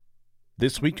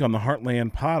This week on the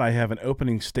Heartland Pod, I have an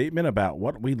opening statement about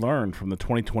what we learned from the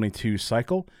 2022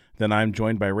 cycle. Then I'm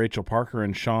joined by Rachel Parker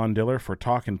and Sean Diller for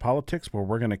Talkin Politics, where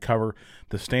we're going to cover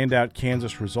the standout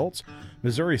Kansas results,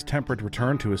 Missouri's tempered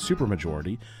return to a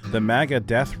supermajority, the MAGA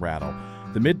death rattle,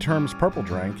 the Midterms purple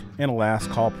drink, and a last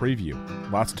call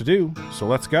preview. Lots to do, so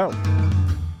let's go.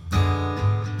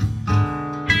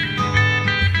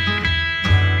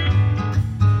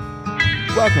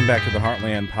 Welcome back to the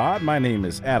Heartland Pod. My name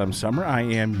is Adam Summer. I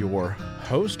am your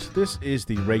host. This is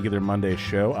the regular Monday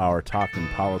show, our Talkin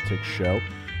Politics show,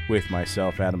 with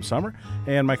myself, Adam Summer,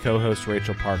 and my co-hosts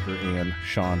Rachel Parker and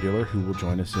Sean Diller, who will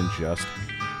join us in just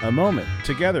a moment.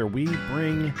 Together, we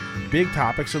bring big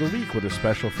topics of the week with a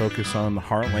special focus on the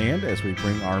Heartland as we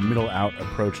bring our middle-out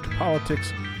approach to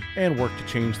politics and work to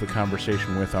change the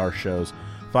conversation with our shows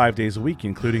 5 days a week,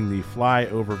 including the Fly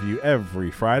Overview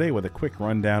every Friday with a quick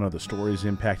rundown of the stories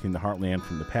impacting the Heartland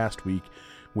from the past week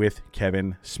with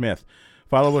Kevin Smith.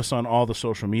 Follow us on all the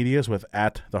social medias with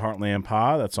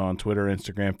 @TheHeartlandPod. That's on Twitter,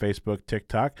 Instagram, Facebook,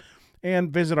 TikTok.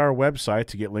 And visit our website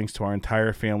to get links to our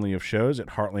entire family of shows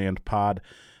at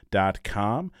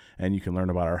heartlandpod.com. And you can learn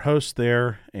about our hosts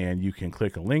there, and you can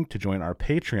click a link to join our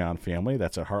Patreon family.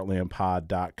 That's at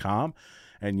heartlandpod.com.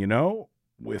 And you know,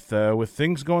 with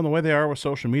things going the way they are with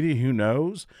social media, who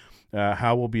knows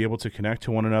how we'll be able to connect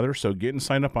to one another. So getting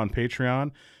signed up on Patreon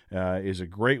is a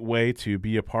great way to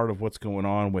be a part of what's going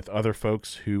on with other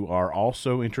folks who are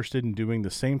also interested in doing the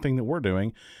same thing that we're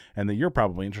doing and that you're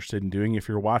probably interested in doing if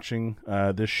you're watching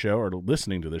this show or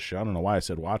listening to this show. I don't know why I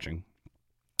said watching.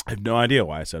 I have no idea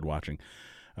why I said watching.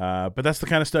 But that's the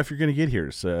kind of stuff you're going to get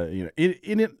here. So,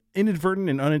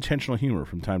 inadvertent and unintentional humor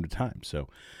from time to time. So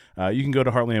you can go to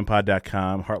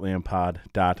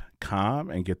heartlandpod.com,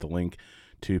 and get the link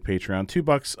to Patreon.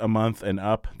 $2 a month and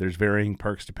up. There's varying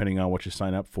perks depending on what you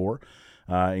sign up for,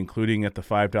 including at the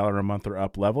 $5 a month or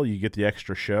up level. You get the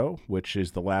extra show, which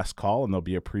is the last call, and there'll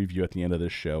be a preview at the end of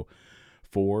this show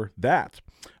for that.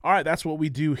 All right, that's what we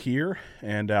do here,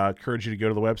 and I encourage you to go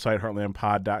to the website,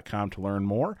 heartlandpod.com, to learn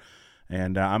more.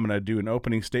 And I'm going to do an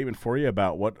opening statement for you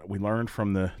about what we learned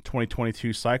from the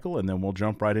 2022 cycle, and then we'll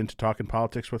jump right into talking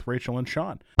politics with Rachel and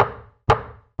Sean.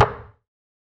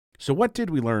 So what did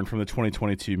we learn from the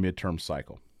 2022 midterm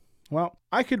cycle? Well,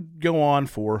 I could go on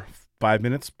for 5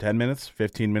 minutes, 10 minutes,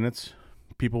 15 minutes.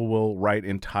 People will write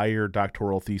entire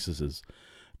doctoral theses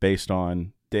based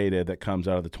on data that comes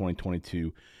out of the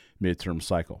 2022 midterm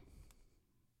cycle.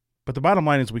 But the bottom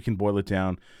line is we can boil it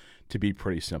down to be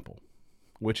pretty simple,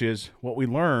 which is what we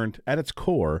learned at its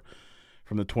core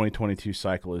from the 2022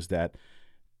 cycle is that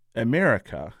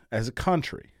America as a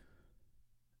country,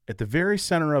 at the very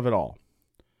center of it all,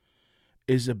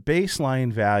 is a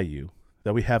baseline value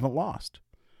that we haven't lost.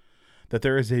 That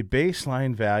there is a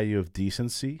baseline value of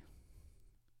decency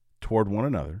toward one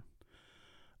another,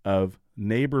 of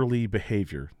neighborly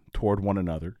behavior toward one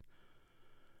another,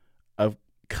 of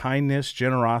kindness,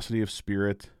 generosity of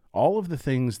spirit, all of the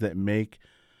things that make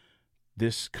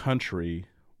this country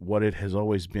what it has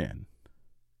always been.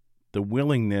 The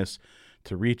willingness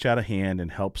to reach out a hand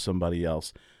and help somebody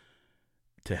else,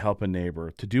 to help a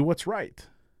neighbor, to do what's right.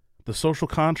 The social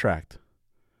contract,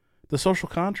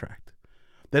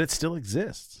 that it still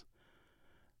exists.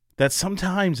 That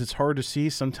sometimes it's hard to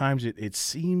see, sometimes it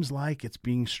seems like it's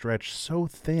being stretched so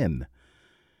thin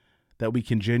that we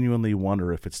can genuinely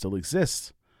wonder if it still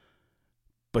exists.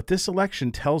 But this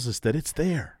election tells us that it's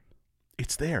there.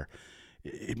 It's there.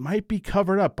 It might be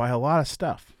covered up by a lot of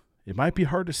stuff. It might be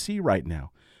hard to see right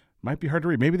now. It might be hard to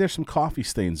read. Maybe there's some coffee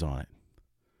stains on it.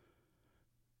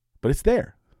 But it's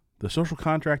there. The social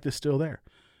contract is still there.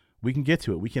 We can get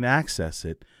to it. We can access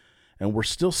it. And we're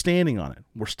still standing on it.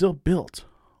 We're still built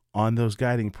on those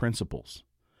guiding principles.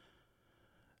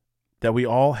 That we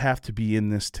all have to be in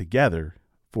this together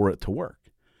for it to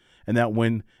work. And that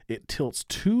when it tilts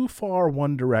too far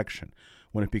one direction,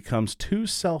 when it becomes too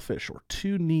selfish or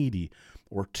too needy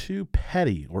or too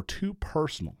petty or too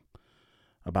personal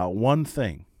about one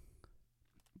thing,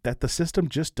 that the system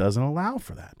just doesn't allow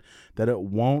for that, that it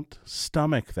won't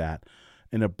stomach that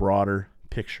in a broader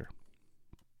picture.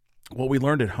 What we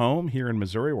learned at home here in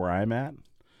Missouri, where I'm at,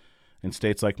 in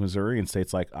states like Missouri, in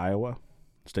states like Iowa,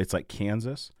 states like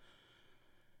Kansas,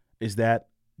 is that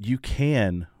you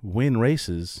can win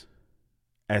races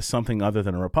as something other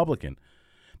than a Republican.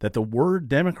 That the word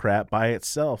Democrat by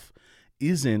itself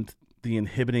isn't the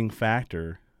inhibiting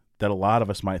factor that a lot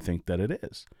of us might think that it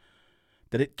is.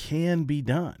 That it can be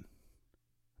done,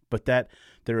 but that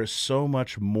there is so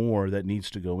much more that needs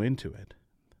to go into it.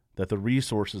 That the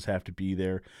resources have to be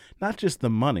there, not just the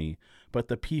money, but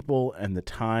the people and the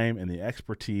time and the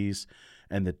expertise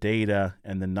and the data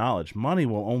and the knowledge. Money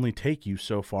will only take you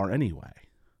so far anyway.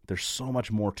 There's so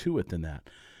much more to it than that.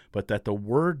 But that the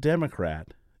word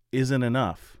Democrat isn't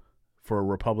enough for a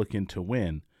Republican to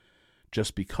win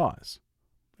just because.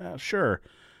 Sure,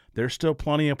 there's still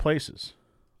plenty of places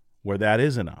where that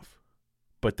is enough.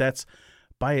 But that's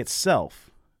by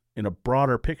itself, in a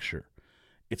broader picture,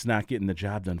 it's not getting the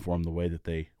job done for them the way that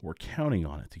they were counting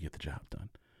on it to get the job done.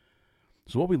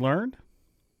 So what we learned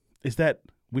is that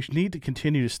we need to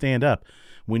continue to stand up.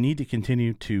 We need to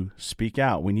continue to speak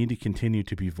out. We need to continue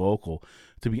to be vocal,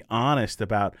 to be honest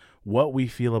about what we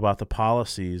feel about the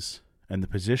policies and the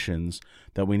positions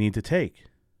that we need to take.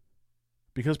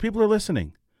 Because people are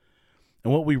listening.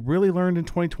 And what we really learned in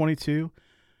 2022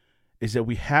 is that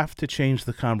we have to change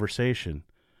the conversation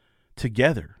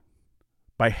together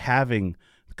by having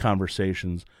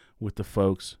conversations with the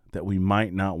folks that we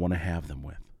might not want to have them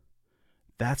with.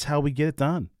 That's how we get it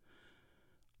done.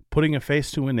 Putting a face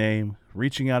to a name,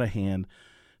 reaching out a hand,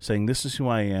 saying, this is who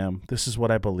I am, this is what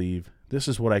I believe, this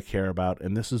is what I care about,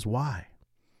 and this is why.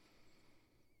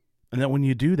 And that when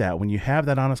you do that, when you have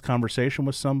that honest conversation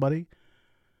with somebody,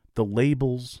 the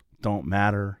labels don't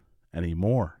matter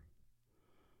anymore.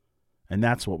 And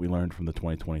that's what we learned from the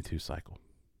 2022 cycle.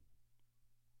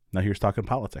 Now here's Talkin'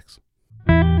 Politics.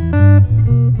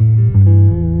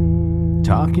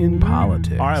 Talkin'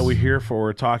 Politics. All right, we're here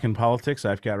for Talkin' Politics.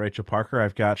 I've got Rachel Parker.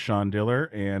 I've got Sean Diller.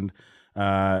 And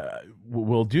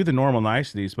we'll do the normal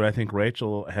niceties, but I think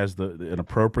Rachel has an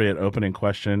appropriate opening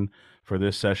question for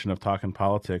this session of Talkin'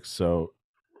 Politics. So,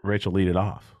 Rachel, lead it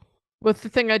off. With the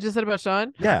thing I just said about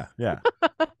Sean? Yeah.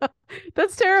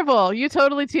 That's terrible. You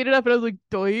totally teed it up, and I was like,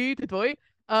 doy.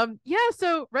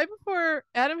 So right before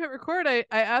Adam hit record, I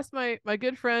asked my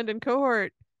good friend and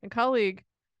cohort and colleague,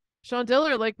 Sean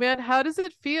Diller, like, man, how does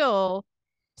it feel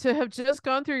to have just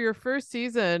gone through your first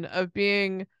season of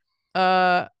being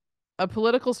a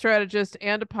political strategist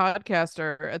and a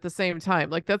podcaster at the same time?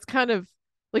 Like, that's kind of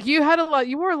like you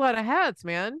wore a lot of hats,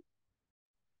 man.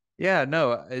 Yeah,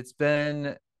 no, it's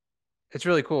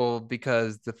really cool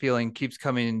because the feeling keeps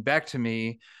coming back to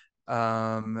me.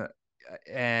 And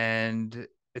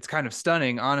it's kind of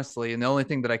stunning, honestly. And the only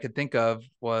thing that I could think of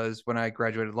was when I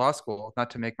graduated law school, not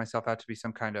to make myself out to be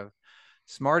some kind of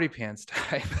smarty pants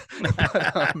type.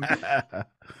 But,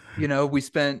 we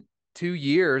spent 2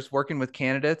 years working with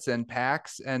candidates and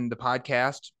PACs and the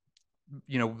podcast,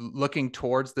 looking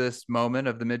towards this moment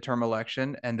of the midterm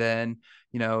election. And then,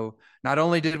 not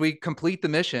only did we complete the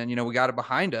mission, we got it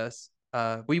behind us,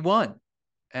 we won.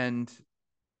 And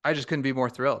I just couldn't be more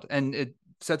thrilled. And it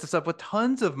sets us up with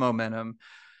tons of momentum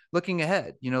looking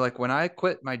ahead. Like when I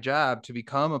quit my job to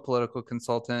become a political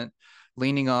consultant,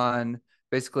 leaning on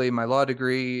basically my law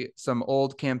degree, some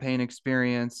old campaign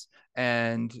experience,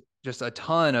 and just a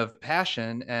ton of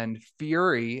passion and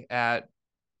fury at,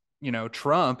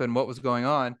 Trump and what was going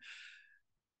on.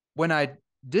 When I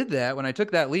did that, when I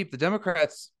took that leap, the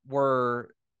Democrats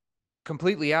were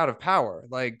completely out of power.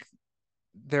 Like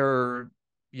they were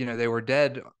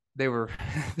dead. They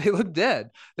looked dead.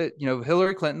 That,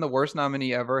 Hillary Clinton, the worst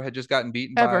nominee ever, had just gotten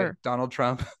beaten by Donald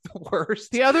Trump,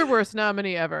 the other worst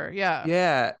nominee ever. Yeah.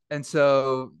 Yeah. And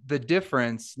so the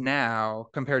difference now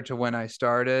compared to when I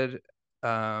started,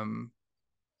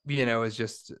 is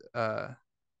just,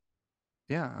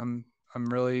 I'm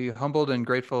really humbled and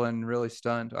grateful and really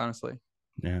stunned, honestly.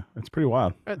 Yeah, it's pretty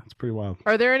wild. It's pretty wild.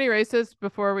 Are there any races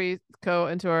before we go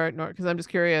into our, because I'm just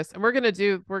curious, and we're gonna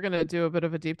do a bit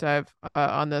of a deep dive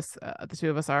on this. The two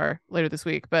of us are later this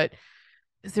week, but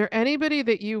is there anybody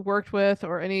that you worked with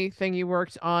or anything you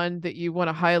worked on that you want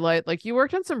to highlight? Like, you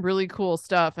worked on some really cool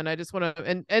stuff, and I just want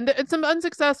to, and some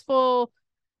unsuccessful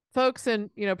folks in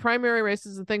primary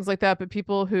races and things like that, but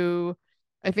people who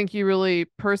I think you really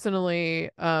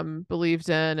personally believed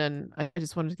in, and I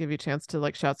just wanted to give you a chance to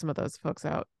like shout some of those folks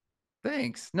out.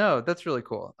 Thanks. No, that's really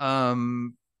cool.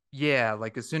 Yeah,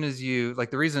 like as soon as the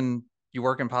reason you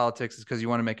work in politics is because you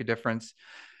want to make a difference.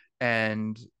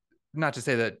 And not to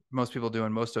say that most people do,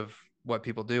 and most of what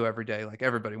people do every day, like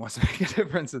everybody wants to make a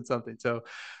difference in something. So,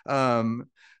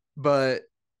 but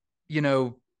you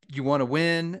want to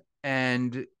win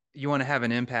and you want to have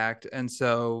an impact. And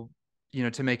so,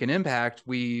 to make an impact,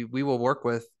 we will work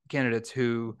with candidates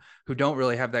who don't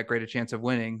really have that great a chance of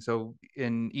winning. So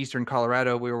in Eastern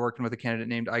Colorado, we were working with a candidate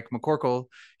named Ike McCorkle.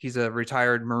 He's a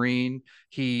retired Marine.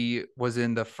 He was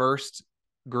in the first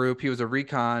group. He was a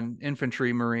recon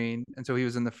infantry Marine. And so he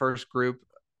was in the first group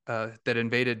that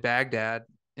invaded Baghdad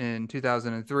in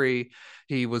 2003.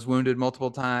 He was wounded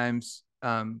multiple times,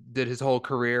 did his whole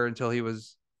career until he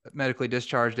was medically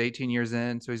discharged 18 years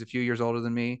in. So he's a few years older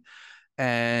than me.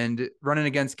 And running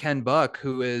against Ken Buck,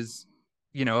 who is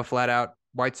a flat out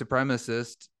white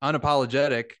supremacist,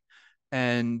 unapologetic,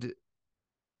 and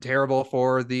terrible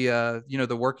for the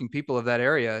the working people of that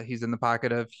area. He's in the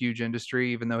pocket of huge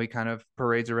industry, even though he kind of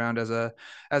parades around as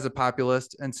a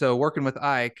populist. And so working with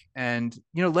Ike and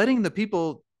letting the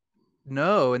people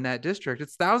know in that district,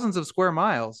 it's thousands of square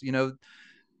miles,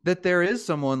 that there is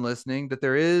someone listening, that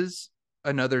there is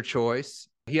another choice.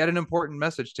 He had an important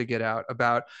message to get out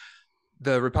about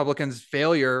the Republicans'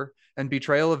 failure and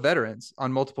betrayal of veterans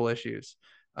on multiple issues.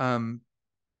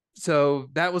 So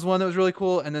that was one that was really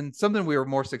cool. And then something we were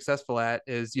more successful at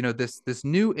is, this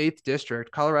new 8th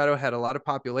district. Colorado had a lot of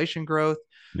population growth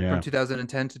from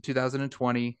 2010 to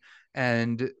 2020.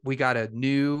 And we got a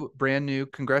brand new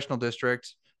congressional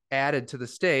district added to the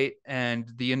state,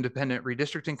 and the Independent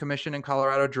Redistricting Commission in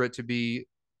Colorado drew it to be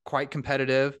quite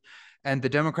competitive. And the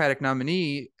Democratic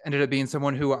nominee ended up being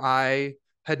someone who I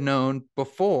had known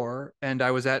before, and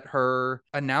I was at her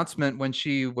announcement when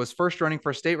she was first running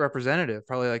for state representative,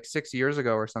 probably like 6 years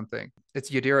ago or something.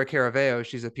 It's Yadira Caraveo.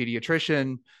 She's a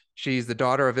pediatrician. She's the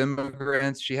daughter of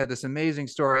immigrants. She had this amazing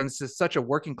story, and this is such a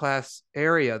working class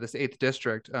area, this 8th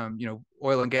district.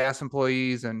 Oil and gas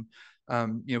employees and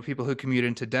people who commute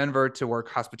into Denver to work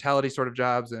hospitality sort of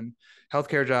jobs and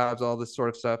healthcare jobs, all this sort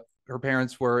of stuff. Her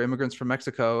parents were immigrants from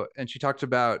Mexico, and she talked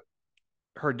about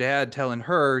her dad telling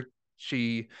her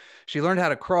she learned how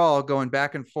to crawl going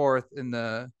back and forth in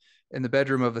the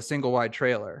bedroom of a single wide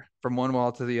trailer from one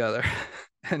wall to the other.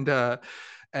 And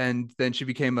then she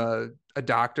became a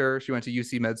doctor. She went to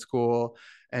UC med school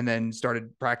and then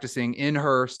started practicing in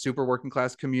her super working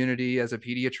class community as a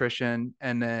pediatrician.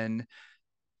 And then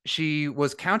she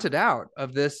was counted out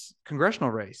of this congressional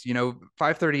race,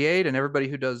 538, and everybody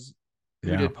who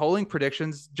did polling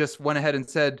predictions just went ahead and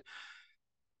said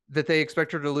that they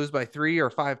expect her to lose by 3 or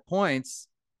 5 points.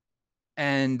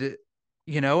 And,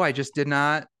 I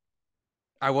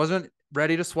wasn't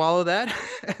ready to swallow that.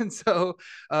 And so,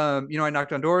 I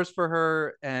knocked on doors for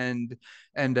her and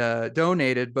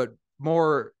donated, but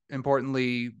more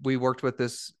importantly, we worked with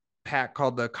this PAC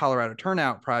called the Colorado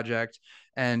Turnout Project.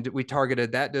 And we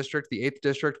targeted that district, the 8th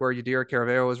district where Yadira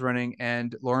Caraveo was running,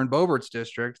 and Lauren Boebert's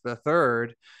district, the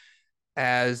 3rd,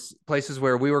 as places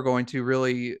where we were going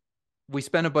to we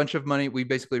spent a bunch of money. We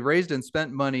basically raised and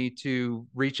spent money to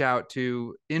reach out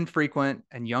to infrequent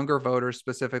and younger voters,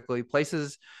 specifically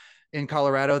places in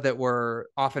Colorado that were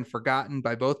often forgotten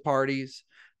by both parties.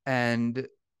 And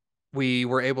we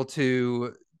were able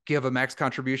to give a max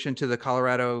contribution to the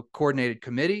Colorado Coordinated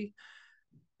Committee.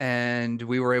 And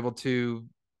we were able to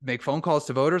make phone calls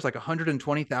to voters, like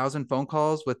 120,000 phone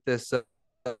calls with this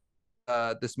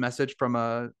message from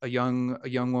a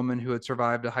young woman who had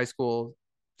survived a high school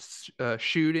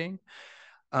shooting,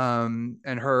 and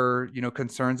her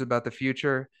concerns about the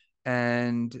future.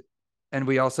 And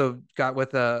we also got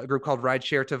with a group called Ride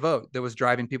Share to Vote that was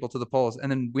driving people to the polls.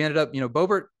 And then we ended up,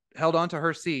 Boebert held on to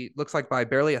her seat, looks like by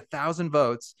barely 1,000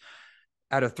 votes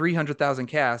out of 300,000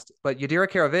 cast. But Yadira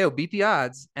Caraveo beat the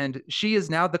odds, and she is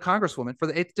now the congresswoman for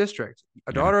the 8th district,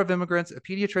 a daughter of immigrants, a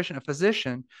pediatrician, a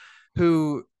physician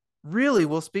who really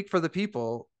will speak for the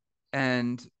people.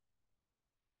 And,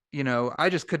 I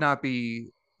just could not be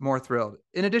more thrilled.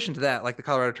 In addition to that, like the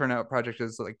Colorado Turnout Project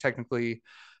is like technically,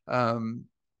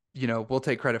 we'll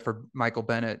take credit for Michael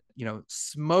Bennett,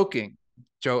 smoking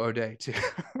Joe O'Dea too.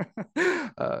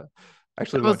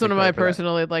 Actually, that was one of my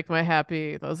personally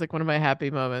that was like one of my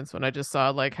happy moments when I just saw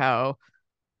like how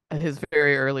his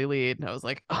very early lead, and I was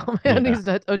like, oh man,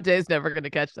 O'Dea's never going to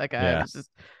catch that guy. It was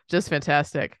just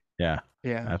fantastic. Yeah,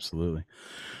 absolutely.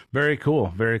 Very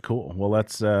cool. Well,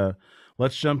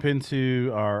 let's jump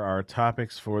into our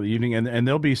topics for the evening, and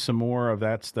there'll be some more of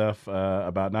that stuff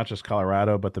about not just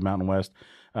Colorado but the Mountain West.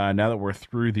 Now that we're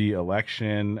through the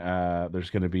election, there's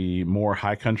going to be more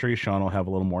high country. Sean will have a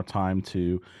little more time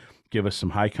to give us some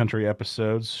high country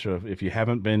episodes. So if you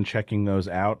haven't been checking those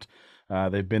out,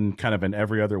 they've been kind of an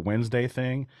every other Wednesday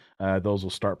thing. Those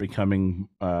will start becoming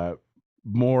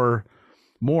more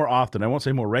often. I won't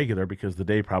say more regular because the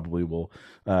day probably will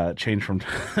change from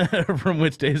from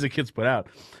which days it gets put out.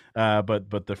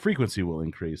 But the frequency will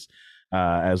increase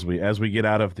as we get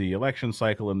out of the election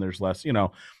cycle, and there's less,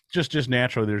 just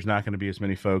naturally there's not going to be as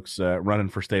many folks running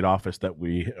for state office that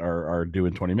we are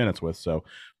doing 20 minutes with. So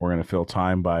we're going to fill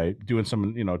time by doing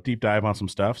some, deep dive on some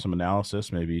stuff, some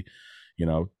analysis, maybe,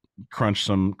 crunch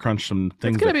some things. It's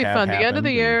going to be fun. The end of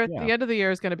the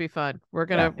year, is going to be fun. We're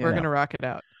going to rock it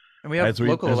out. And we have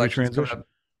local elections coming up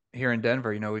here in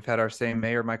Denver. We've had our same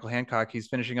mayor, Michael Hancock. He's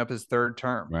finishing up his 3rd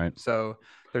term. Right. So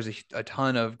there's a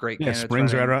ton of great candidates.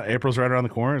 Spring's right around, April's right around the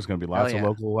corner. There's going to be lots of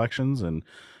local elections. And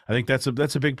I think that's a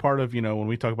big part of, when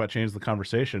we talk about changing the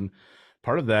conversation,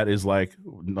 part of that is like,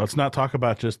 let's not talk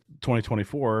about just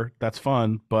 2024. That's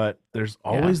fun, but there's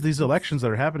always these elections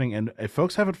that are happening. And if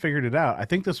folks haven't figured it out, I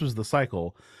think this was the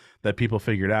cycle that people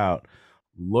figured out.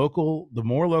 The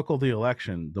more local the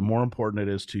election, the more important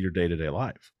it is to your day-to-day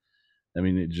life. I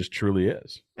mean, it just truly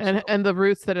is. And the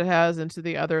roots that it has into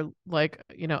the other, like,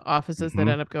 offices that Mhm.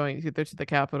 end up going either to the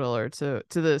capital or to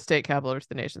the state capital or to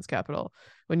the nation's capital.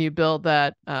 When you build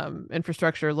that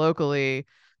infrastructure locally,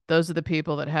 those are the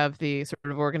people that have the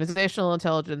sort of organizational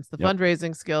intelligence, the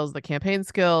fundraising skills, the campaign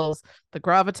skills, the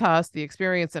gravitas, the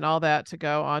experience, and all that to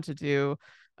go on to do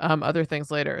other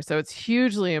things later. So it's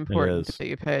hugely important that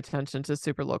you pay attention to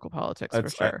super local politics for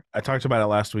sure. I talked about it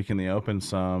last week in the open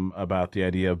some about the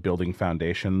idea of building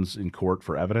foundations in court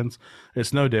for evidence.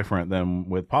 It's no different than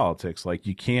with politics. Like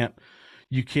you can't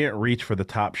reach for the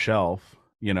top shelf,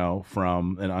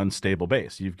 from an unstable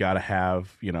base. You've got to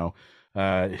have,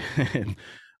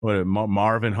 what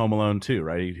Marvin Home Alone 2,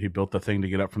 right? He built the thing to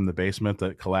get up from the basement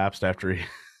that collapsed after he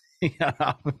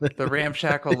the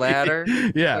ramshackle ladder.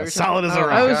 Yeah, solid as a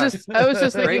rock. I was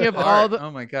just thinking of all the.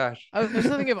 Oh my gosh! I was just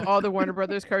thinking of all the Warner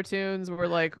Brothers cartoons where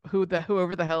like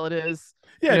whoever the hell it is,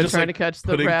 just trying to catch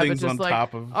the rabbit, just like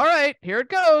top of... all right, here it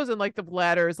goes, and like the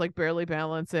ladder is like barely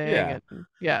balancing. Yeah,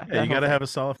 and, you got to have a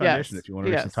solid foundation if you want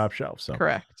to reach the top shelf. So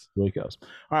correct. There it goes.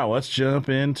 All right, let's jump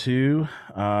into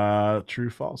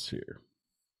true false here.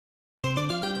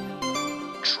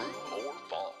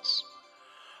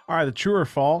 All right, the true or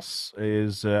false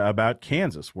is about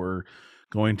Kansas. We're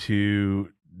going to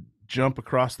jump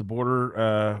across the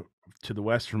border to the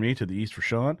west for me, to the east for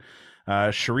Sean.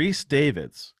 Sharice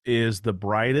Davids is the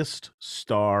brightest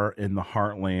star in the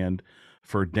heartland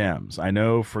for Dems. I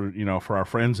know for our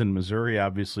friends in Missouri,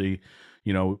 obviously,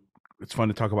 it's fun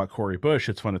to talk about Cori Bush.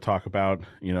 It's fun to talk about,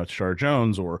 Shar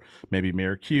Jones or maybe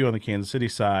Mayor Q on the Kansas City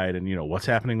side and, what's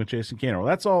happening with Jason Cantor.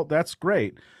 Well, that's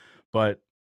great. But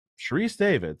Sharice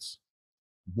Davids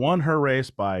won her race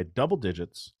by double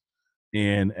digits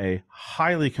in a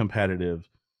highly competitive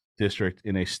district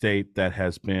in a state that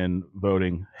has been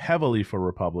voting heavily for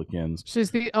Republicans.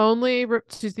 She's the only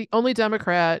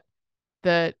Democrat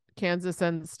that Kansas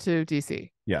sends to DC.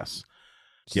 Yes.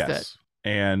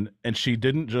 And she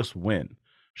didn't just win.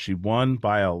 She won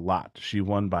by a lot. She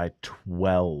won by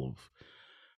 12.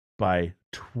 By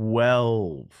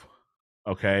 12.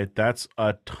 Okay, that's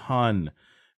a ton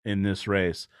in this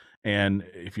race. And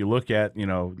if you look at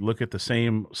the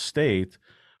same state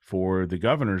for the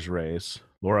governor's race,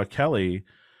 Laura Kelly,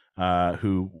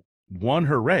 who won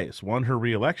her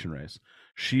re-election race,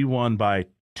 she won by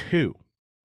 2.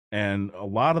 And a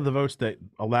lot of the votes that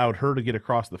allowed her to get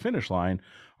across the finish line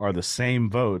are the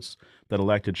same votes that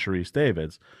elected Sharice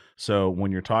Davids. So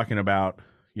when you're talking about,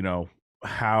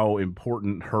 how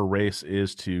important her race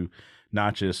is to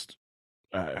not just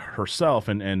herself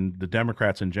and the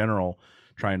Democrats in general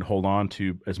trying to hold on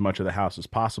to as much of the House as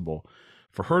possible,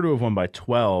 for her to have won by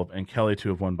 12 and Kelly to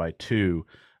have won by 2,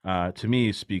 to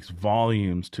me speaks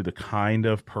volumes to the kind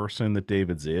of person that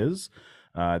Davids is,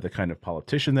 the kind of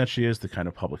politician that she is, the kind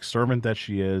of public servant that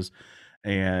she is.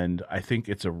 And I think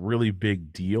it's a really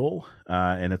big deal,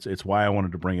 and it's why I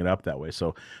wanted to bring it up that way.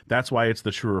 So that's why it's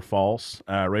the true or false.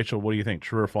 Rachel, what do you think?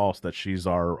 True or false that she's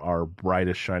our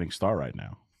brightest shining star right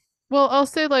now? Well, I'll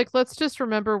say, like, let's just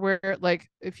remember where, like,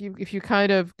 if you kind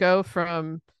of go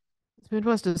from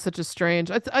Midwest is such a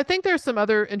strange. I think there's some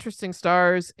other interesting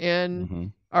stars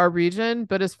in our region,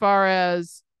 but as far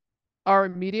as our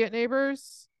immediate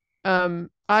neighbors,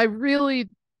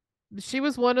 she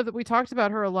was one of the. We talked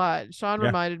about her a lot. Sean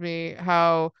reminded me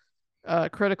how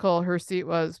critical her seat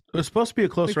was. It was supposed to be a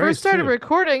close race. We first started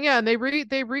recording, and they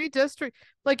redistrict.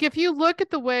 Like, if you look at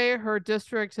the way her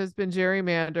district has been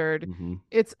gerrymandered,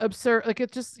 it's absurd. Like,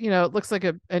 it just it looks like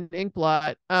an ink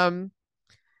blot. None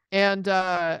of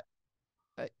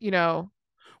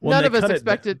us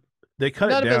expected. They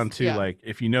cut it down to like,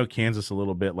 if you know Kansas a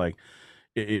little bit, like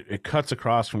it cuts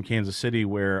across from Kansas City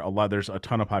where there's a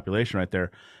ton of population right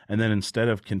there. And then instead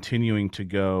of continuing to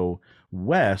go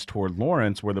west toward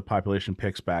Lawrence where the population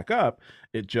picks back up,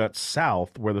 it juts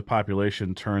south where the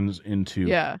population turns into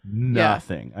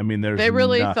nothing. I mean, they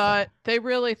really thought,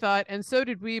 and so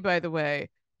did we, by the way,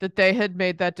 that they had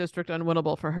made that district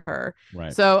unwinnable for her.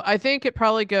 Right. So I think it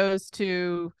probably goes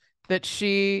to that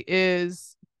she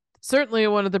is certainly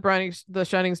one of the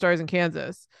shining stars in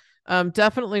Kansas.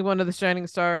 Definitely one of the shining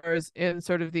stars in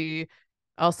sort of the,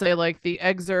 I'll say, like the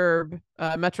exurb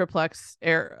metroplex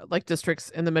like districts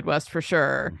in the Midwest for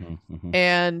sure.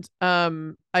 And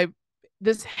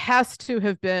this has to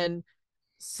have been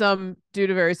due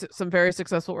to some very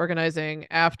successful organizing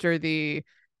after the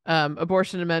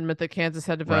abortion amendment that Kansas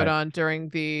had to vote Right. on during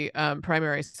the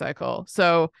primary cycle.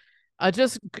 So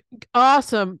just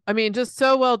awesome. I mean, just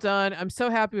so well done. I'm so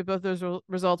happy with both those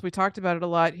results. We talked about it a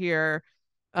lot here.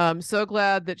 So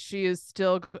glad that she is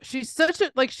still, she's such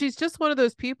a, like, she's just one of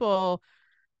those people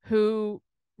who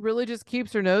really just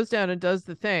keeps her nose down and does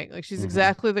the thing. Like, she's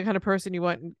exactly the kind of person you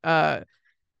want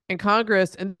in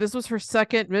Congress. And this was her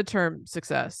second midterm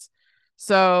success.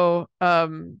 So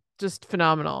just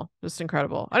phenomenal, just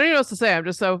incredible. I don't even know what to say. I'm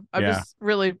just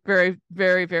really very,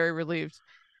 very, very relieved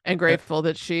and grateful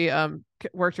that she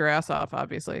worked her ass off,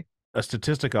 obviously. A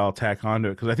statistic I'll tack onto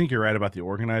it, because I think you're right about the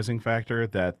organizing factor,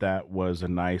 that was a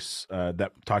nice,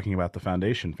 that talking about the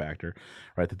foundation factor,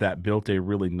 right, that built a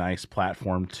really nice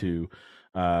platform to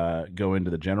go into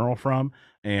the general from.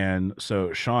 And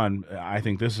so, Sean, I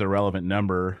think this is a relevant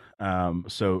number.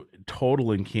 So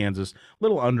total in Kansas, a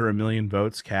little under 1 million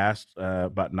votes cast,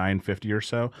 about 950 or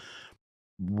so.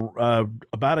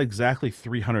 About exactly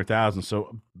 300,000.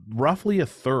 So roughly a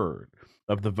third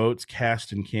of the votes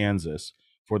cast in Kansas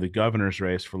for the governor's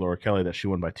race for Laura Kelly that she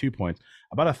won by 2 points,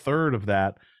 about a third of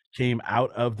that came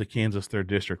out of the Kansas 3rd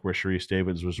District where Sharice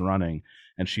Davids was running,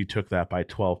 and she took that by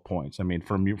 12 points. I mean,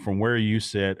 from where you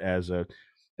sit as a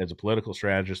political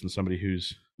strategist and somebody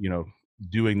who's,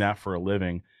 doing that for a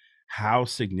living, how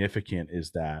significant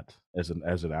is that as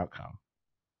an outcome?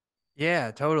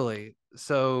 Yeah, totally.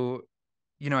 So,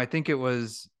 I think it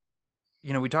was,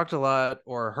 we talked a lot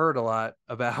or heard a lot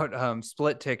about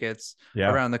split tickets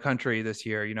around the country this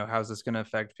year. How's this going to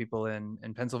affect people in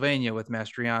Pennsylvania with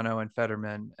Mastriano and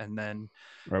Fetterman? And then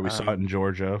we saw it in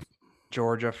Georgia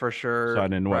for sure. Saw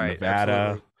it in Nevada,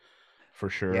 absolutely. For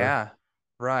sure. Yeah,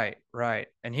 right.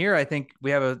 And here I think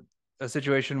we have a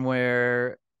situation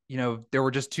where, there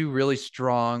were just two really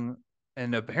strong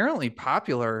and apparently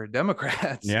popular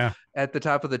Democrats at the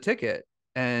top of the ticket.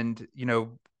 And,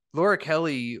 Laura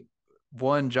Kelly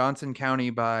won Johnson County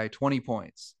by 20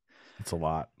 points. That's a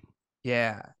lot.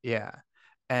 Yeah.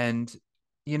 And,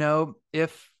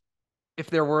 if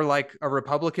there were like a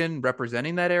Republican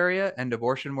representing that area and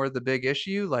abortion were the big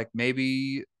issue, like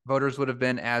maybe voters would have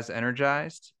been as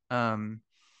energized.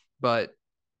 But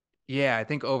yeah, I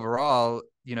think overall,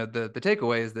 the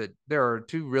takeaway is that there are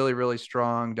two really, really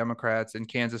strong Democrats in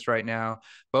Kansas right now.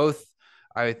 Both,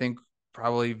 I think,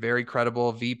 probably very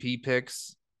credible VP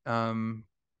picks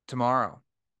tomorrow.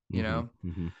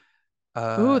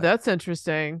 Ooh, that's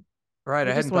interesting. Right,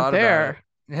 I hadn't thought about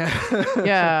it.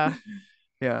 Yeah,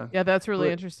 that's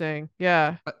really interesting.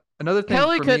 Yeah. Another thing,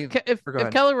 Kelly for could, if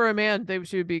Kelly were a man,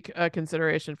 she would be a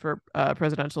consideration for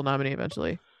presidential nominee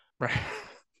eventually. Right.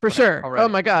 For sure. Already. Oh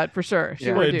my God, for sure.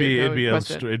 She would be. It'd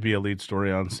be a lead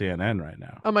story on CNN right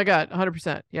now. Oh my God,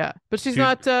 100%. Yeah, but she's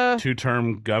not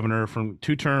two-term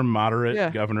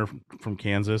moderate governor from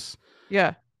Kansas.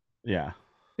 Yeah.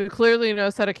 Who clearly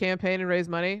knows how to campaign and raise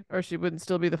money, or she wouldn't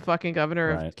still be the fucking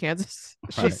governor of Kansas.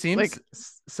 She seems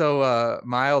so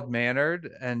mild-mannered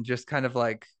and just kind of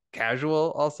like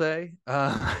casual, I'll say,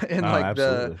 in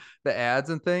the ads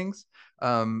and things.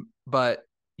 But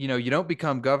you don't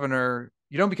become governor.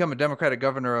 You don't become a Democratic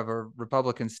governor of a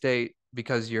Republican state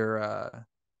because you're,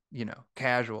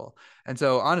 casual. And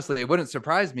so honestly, it wouldn't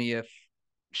surprise me if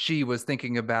she was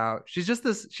thinking about, she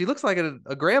looks like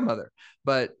a grandmother,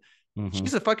 but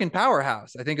she's a fucking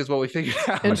powerhouse, I think is what we figured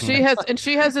out. And she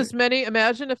has as many,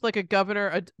 imagine if like a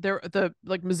governor,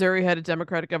 like Missouri had a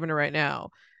Democratic governor right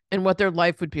now and what their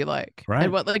life would be like. Right.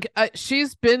 And what,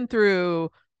 she's been through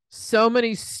so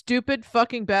many stupid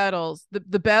fucking battles.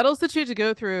 The battles that she had to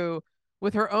go through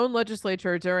with her own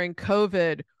legislature during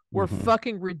COVID were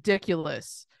fucking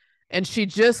ridiculous. And she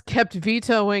just kept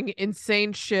vetoing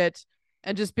insane shit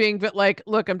and just being like,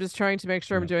 look, I'm just trying to make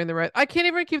sure I'm doing the right. I can't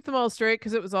even keep them all straight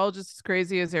because it was all just as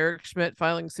crazy as Eric Schmidt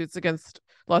filing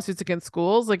lawsuits against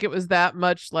schools. Like, it was that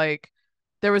much,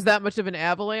 there was that much of an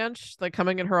avalanche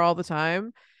coming at her all the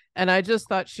time. And I just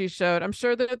thought she showed, I'm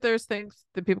sure that there's things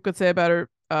that people could say about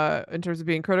her in terms of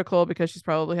being critical, because she's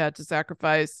probably had to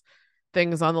sacrifice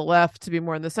things on the left to be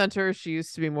more in the center. She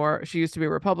used to be a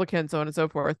Republican, so on and so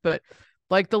forth. But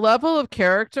the level of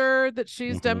character that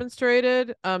she's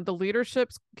demonstrated, the leadership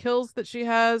skills that she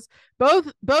has,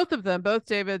 both of them, both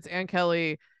Davids and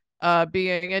Kelly,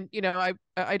 being, and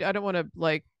I don't want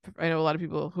to I know a lot of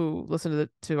people who listen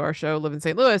to our show live in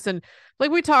St. Louis, and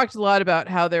we talked a lot about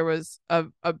how there was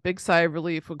a big sigh of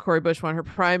relief when Cori Bush won her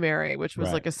primary, which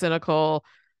was a cynical.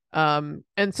 And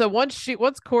so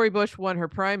once Cori Bush won her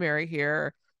primary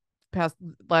here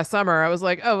last summer, I was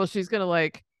like, oh well, she's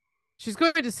going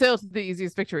to sail to the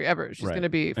easiest victory ever. She's going to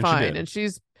be fine. And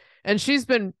she's And she's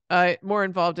been more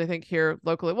involved, I think, here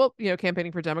locally. Well,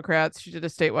 campaigning for Democrats. She did a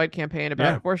statewide campaign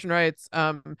about abortion rights.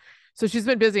 So she's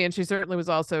been busy, and she certainly was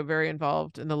also very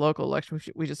involved in the local election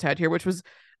we just had here, which was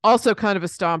also kind of a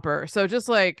stomper. So just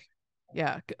like,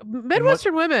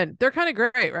 Midwestern women, they're kind of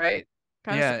great, right?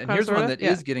 And here's one that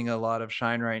is getting a lot of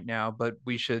shine right now, but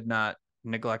we should not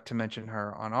neglect to mention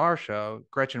her on our show.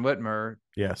 Gretchen Whitmer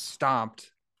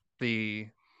stomped the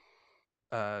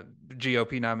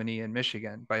GOP nominee in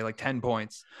Michigan by like 10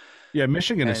 points. Yeah,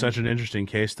 Michigan is such an interesting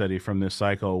case study from this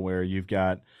cycle where you've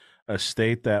got a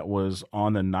state that was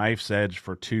on the knife's edge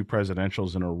for 2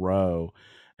 presidentials in a row,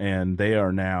 and they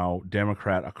are now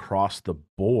Democrat across the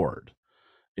board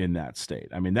in that state.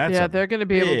 I mean, that's they're going to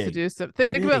be able to do something.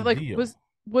 Think about like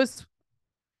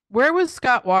where was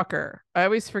Scott Walker? I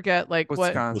always forget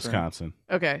Wisconsin.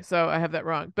 Okay, so I have that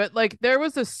wrong. But like there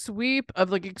was a sweep of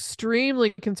like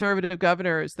extremely conservative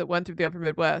governors that went through the upper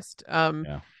Midwest.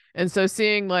 And so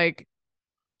seeing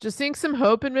some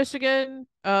hope in Michigan,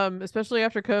 especially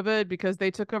after COVID, because they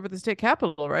took over the state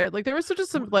capital, right? Like there was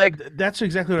just some that's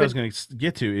exactly what I was going to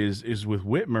get to is with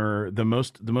Whitmer. The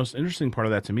most interesting part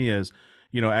of that to me is,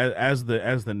 as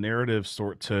the narrative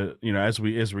as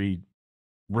we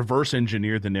reverse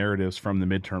engineer the narratives from the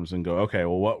midterms and go, okay,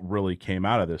 well, what really came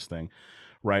out of this thing,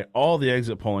 right? All the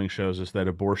exit polling shows us that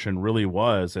abortion really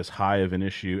was as high of an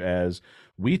issue as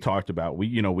we talked about.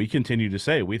 We continue to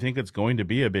say we think it's going to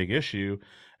be a big issue,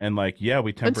 and we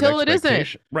tempered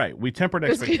expectations. Right, we tempered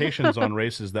expectations on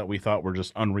races that we thought were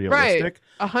just unrealistic.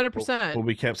 100%. But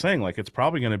we kept saying it's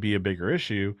probably going to be a bigger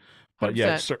issue. But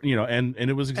 100%. And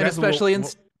it was exactly, and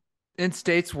especially in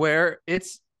states where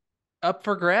it's up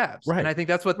for grabs. Right. And I think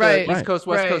that's what the East Coast,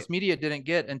 West Coast media didn't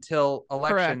get until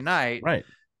election night. Right.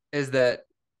 Is that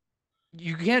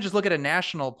you can't just look at a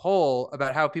national poll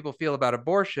about how people feel about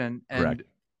abortion and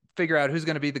figure out who's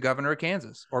going to be the governor of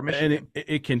Kansas or Michigan. And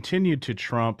it continued to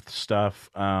trump stuff.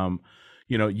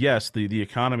 Yes, the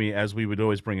economy, as we would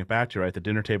always bring it back to, right? The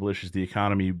dinner table issues, the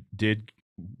economy did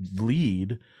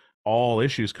lead all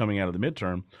issues coming out of the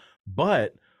midterm.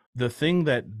 But the thing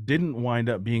that didn't wind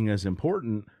up being as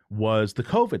important was the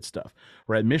COVID stuff,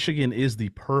 right? Michigan is the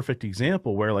perfect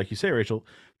example where, like you say, Rachel,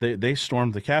 they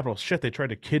stormed the Capitol. Shit, they tried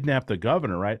to kidnap the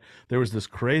governor, right? There was this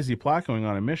crazy plot going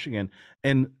on in Michigan,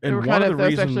 and one of the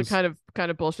reasons actually kind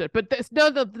of bullshit, but it's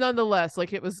nonetheless,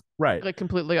 it was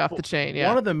completely off the chain. Yeah,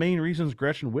 one of the main reasons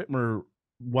Gretchen Whitmer,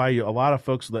 why a lot of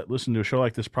folks that listen to a show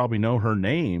like this probably know her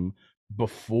name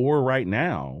before right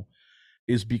now,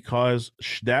 is because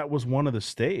that was one of the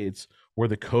states where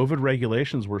the COVID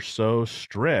regulations were so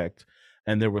strict,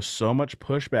 and there was so much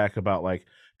pushback about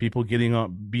people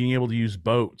being able to use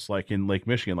boats in Lake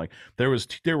Michigan. There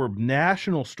were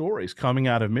national stories coming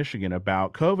out of Michigan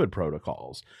about COVID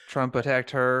protocols. Trump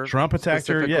attacked her.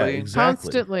 Yeah,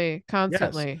 exactly.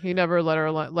 Constantly. Yes. He never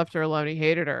left her alone. He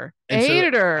hated her.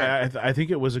 I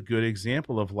think it was a good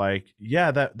example of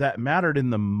that mattered in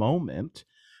the moment,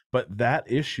 but that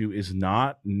issue is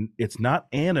not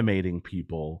animating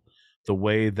people the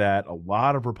way that a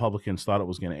lot of Republicans thought it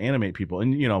was going to animate people.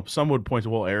 And, some would point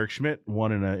to, Eric Schmidt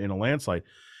won in a landslide.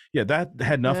 Yeah, that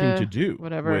had nothing to do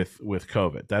with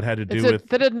COVID. That had to do with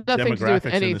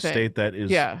demographics in the state that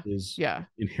is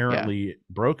inherently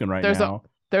broken right now.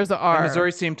 There's an R. And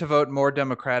Missouri seemed to vote more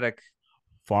Democratic.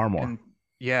 Far more. And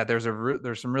there's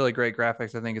some really great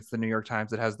graphics. I think it's the New York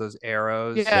Times that has those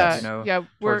arrows.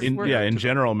 In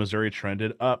general, Missouri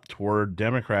trended up toward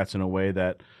Democrats in a way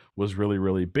that was really,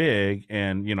 really big.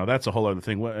 And, that's a whole other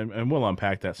thing. And we'll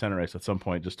unpack that Senate race at some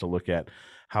point just to look at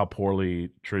how poorly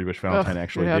Trudy Bush Valentine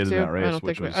actually did in that race.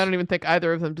 I don't even think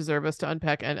either of them deserve us to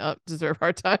unpack and deserve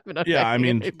our time.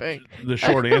 The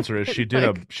short answer is she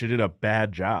did a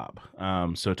bad job.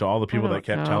 So to all the people that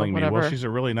kept telling me, well, she's a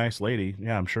really nice lady.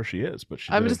 Yeah, I'm sure she is. But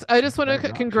I just want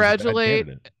to congratulate,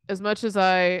 as much as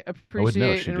I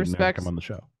appreciate and respect come on the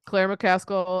show, Claire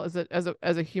McCaskill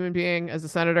as a human being, as a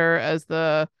senator, as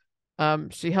the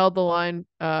she held the line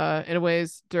in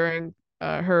ways during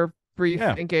her brief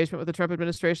engagement with the Trump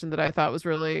administration that I thought was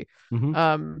really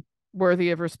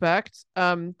worthy of respect.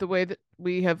 The way that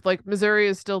we have, Missouri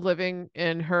is still living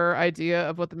in her idea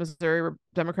of what the Missouri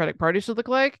Democratic Party should look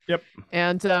like. Yep.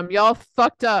 And y'all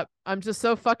fucked up. I'm just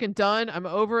so fucking done. I'm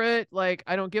over it.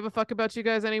 I don't give a fuck about you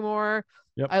guys anymore.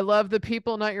 Yep. I love the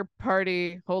people, not your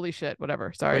party. Holy shit.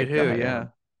 Whatever. Sorry.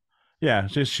 Yeah,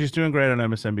 she's doing great on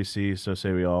MSNBC. So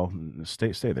say we all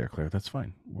stay there, Claire. That's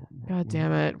fine. God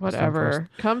damn it. Whatever.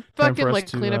 Come fucking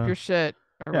clean up your shit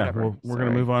or whatever. We're gonna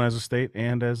move on as a state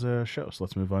and as a show. So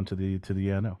let's move on to the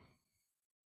no.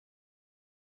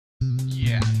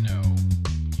 Yeah, no,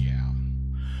 yeah.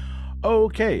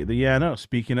 Okay.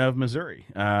 Speaking of Missouri,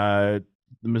 the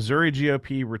Missouri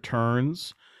GOP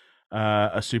returns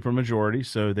a supermajority,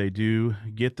 so they do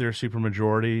get their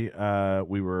supermajority.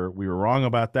 We were wrong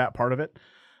about that part of it,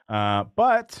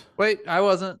 but Wait, I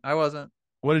wasn't.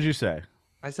 what did you say?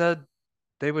 I said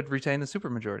they would retain the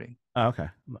supermajority. Oh, okay.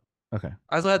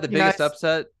 I also had the Yeah, biggest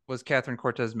upset was Catherine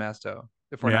Cortez Masto.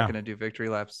 If we're not Yeah. going to do victory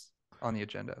laps on the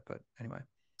agenda, but anyway.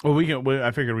 Well,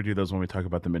 I figured we'd do those when we talk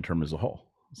about the midterm as a whole.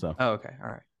 So, Oh, okay, all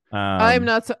right. I'm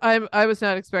not. I was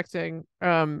not expecting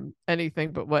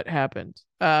anything but what happened.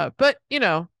 But it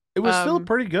was still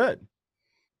pretty good.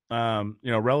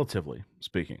 Relatively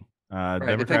speaking. Right,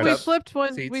 Democrats. we flipped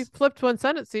one. seats. We flipped one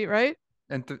Senate seat, right?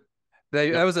 And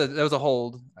that was a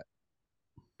hold.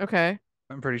 Okay.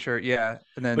 I'm pretty sure. Yeah,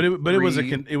 and then But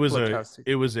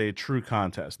it was a true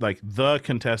contest. Like the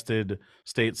contested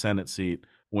state Senate seat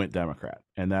went Democrat,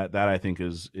 and that I think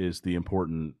is the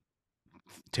important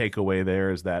takeaway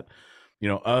there is that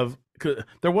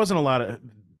there wasn't a lot of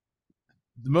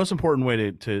the most important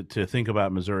way to think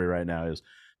about Missouri right now is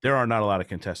there are not a lot of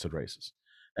contested races.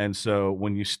 And so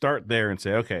when you start there and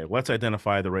say, okay, let's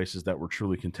identify the races that were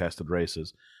truly contested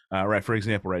races, right? For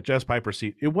example, right, Jess Piper's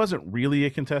seat, it wasn't really a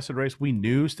contested race. We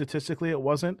knew statistically it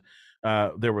wasn't.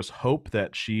 There was hope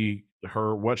that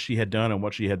what she had done and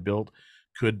what she had built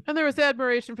could. And there was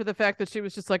admiration for the fact that she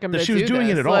was just like, I'm she was doing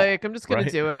it at all. Like, I'm just going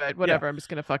right? to do it. Whatever. Yeah. I'm just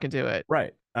going to fucking do it.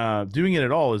 Right. Doing it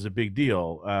at all is a big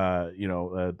deal.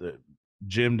 The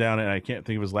Jim down at, I can't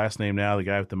think of his last name now, the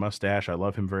guy with the mustache, I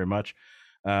love him very much,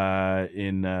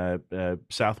 in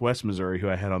Southwest Missouri, who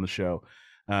I had on the show.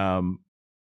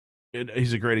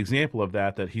 He's a great example of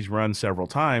that he's run several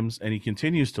times and he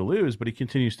continues to lose, but he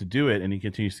continues to do it and he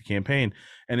continues to campaign,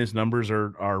 and his numbers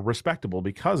are respectable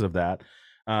because of that.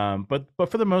 But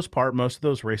for the most part, most of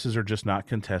those races are just not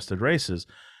contested races.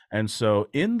 And so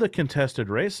in the contested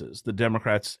races, the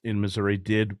Democrats in Missouri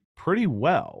did pretty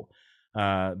well.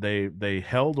 They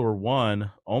held or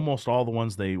won almost all the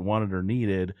ones they wanted or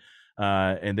needed,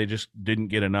 and they just didn't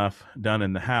get enough done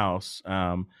in the House.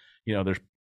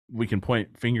 We can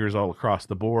point fingers all across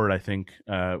the board. I think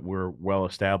we're well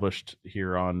established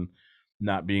here on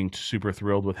not being super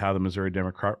thrilled with how the Missouri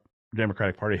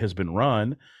Democratic Party has been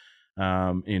run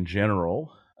in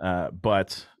general.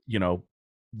 But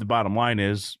the bottom line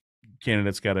is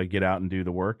candidates got to get out and do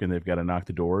the work, and they've got to knock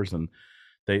the doors, and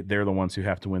they're the ones who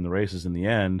have to win the races in the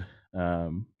end.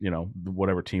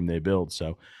 Whatever team they build.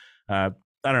 So I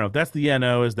don't know. That's the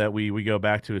NO, is that we go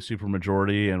back to a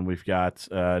supermajority, and we've got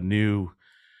new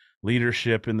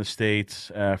leadership in the state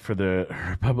for the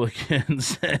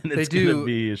Republicans, and it's going to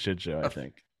be a shit show, I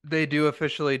think. They do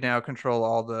officially now control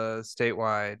all the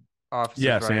statewide offices.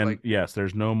 Yes, right? and yes,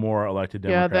 there's no more elected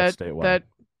Democrats statewide.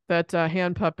 That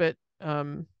hand puppet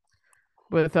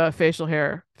with facial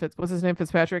hair. What's his name?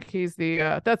 Fitzpatrick. He's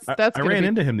the that's. I ran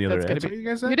into him the other day. You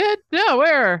guys said? You did? No,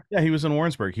 where? Yeah, he was in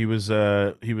Warrensburg. He was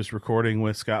recording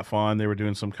with Scott Fawn. They were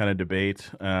doing some kind of debate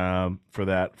for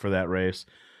that race,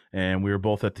 and we were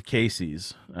both at the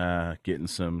Casey's getting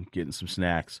some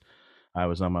snacks. I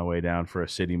was on my way down for a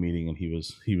city meeting, and he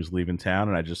was leaving town,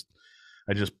 and I just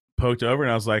poked over,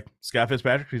 and I was like, Scott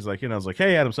Fitzpatrick. He's like, I was like,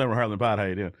 hey, Adam Summer, Heartland Pod, how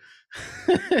you doing?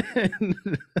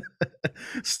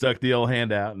 Stuck the old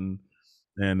hand out and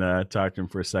talked to him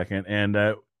for a second,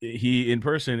 and he in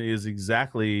person is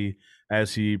exactly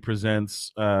as he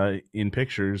presents in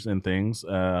pictures and things,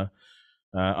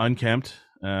 unkempt,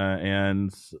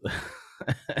 and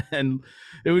and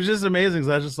it was just amazing.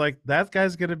 So I was just like, that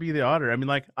guy's gonna be the auditor. I mean,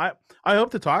 like, I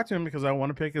hope to talk to him because I want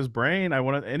to pick his brain. I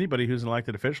want anybody who's an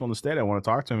elected official in the state, I want to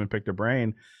talk to him and pick their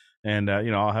brain. And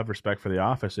I'll have respect for the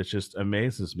office. It just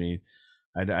amazes me.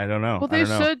 I don't know. Well,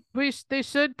 they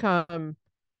should come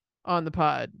on the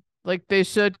pod. Like they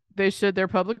should. They're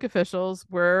public officials.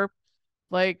 We're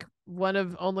like one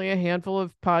of only a handful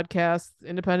of podcasts,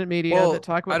 independent media that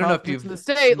talk about politics in the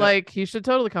state. Like he should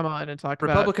totally come on and talk.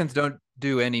 Republicans don't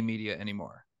do any media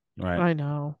anymore. Right. I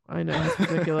know. It's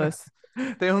ridiculous.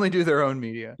 They only do their own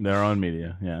media.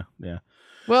 Yeah.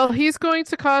 Well, he's going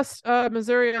to cost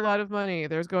Missouri a lot of money.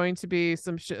 There's going to be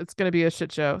some shit. It's going to be a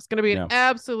shit show. It's going to be an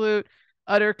absolute,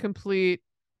 utter, complete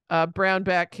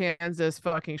brown-back Kansas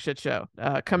fucking shit show.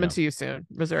 Coming to you soon,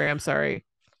 Missouri. I'm sorry.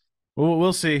 Well,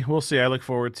 we'll see. I look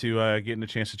forward to getting a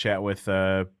chance to chat with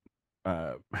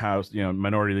House,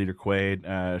 Minority Leader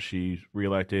Quaid. She's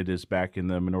reelected, is back in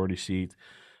the minority seat.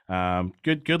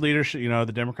 Good leadership.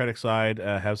 The Democratic side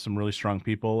has some really strong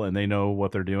people, and they know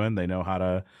what they're doing. They know how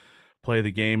to play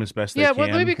the game as best they can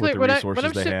let me be clear. with the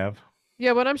resources they have.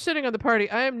 Yeah, when I'm shitting on the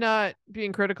party, I am not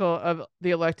being critical of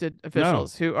the elected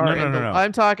officials who are. No.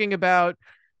 I'm talking about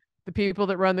the people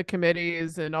that run the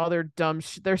committees and all their dumb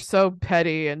they're so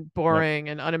petty and boring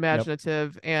and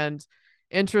unimaginative and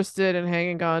interested in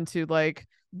hanging on to like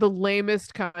the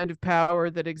lamest kind of power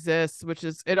that exists, which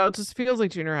is it all just feels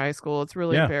like junior high school. It's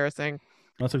really embarrassing.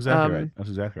 That's exactly right. That's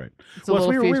exactly right. Well,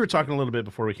 we were talking a little bit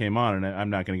before we came on, and I'm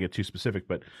not going to get too specific,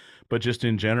 but just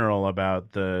in general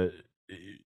about the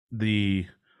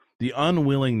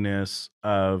unwillingness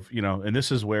of, you know, and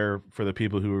this is where for the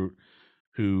people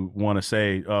who want to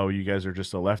say, oh, you guys are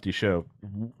just a lefty show,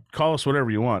 call us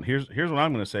whatever you want. Here's what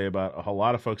I'm going to say about a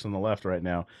lot of folks on the left right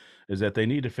now is that they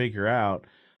need to figure out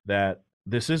that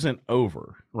this isn't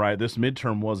over, right? This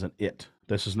midterm wasn't it.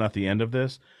 This is not the end of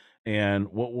this. And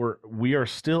we are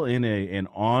still in an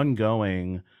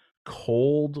ongoing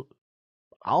cold,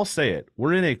 I'll say it,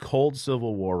 we're in a cold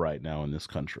civil war right now in this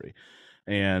country.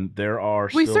 And there are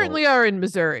we certainly are in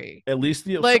Missouri, at least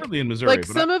certainly in Missouri. Like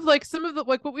some of the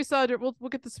like what we saw. We'll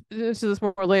get into this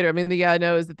more later. I mean, the I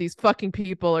know is that these fucking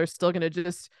people are still going to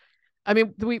just. I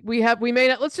mean, we may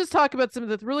not. Let's just talk about some of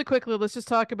the really quickly. Let's just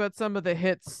talk about some of the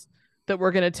hits that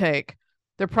we're going to take.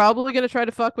 They're probably going to try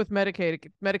to fuck with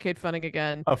Medicaid funding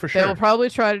again. Oh, for sure. They will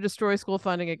probably try to destroy school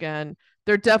funding again.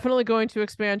 They're definitely going to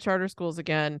expand charter schools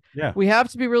again. Yeah. We have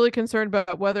to be really concerned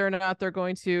about whether or not they're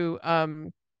going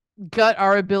to gut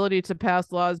our ability to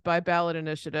pass laws by ballot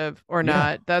initiative or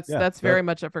not. That's very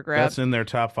much up for grabs. That's in their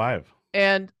top 5.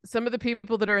 And some of the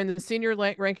people that are in the senior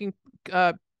ranking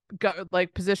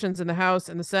like positions in the House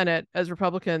and the Senate as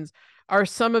Republicans are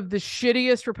some of the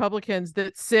shittiest Republicans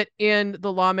that sit in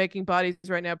the lawmaking bodies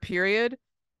right now, period.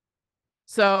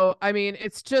 So, I mean,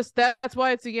 it's just that's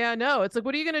why it's a no. It's like,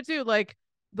 what are you going to do? Like,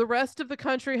 the rest of the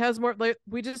country has more, like,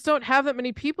 we just don't have that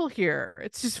many people here.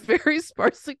 It's just very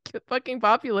sparsely fucking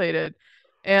populated.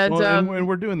 And, and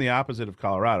we're doing the opposite of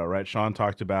Colorado, right? Sean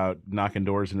talked about knocking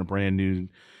doors in a brand new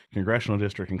congressional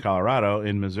district in Colorado.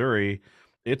 In Missouri,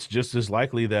 it's just as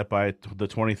likely that by the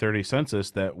 2030 census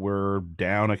that we're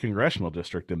down a congressional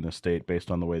district in this state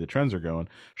based on the way the trends are going.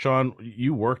 Sean,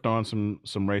 you worked on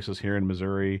some races here in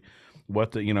Missouri.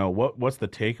 What's the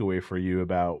takeaway for you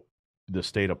about the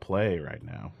state of play right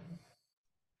now?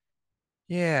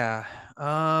 Yeah.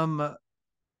 I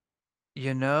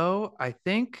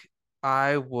think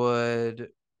I've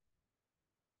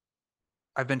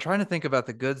been trying to think about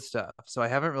the good stuff, so I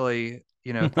haven't really,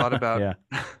 thought about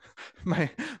my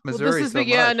Missouri. Well, this is so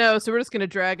much. So we're just gonna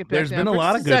drag it back. There's been a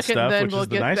lot of good stuff, then which we'll is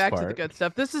the get nice back part. to the good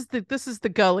stuff. This is the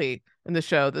gully in the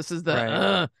show. This is the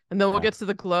Right. and then we'll get to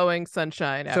the glowing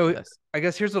sunshine after this. I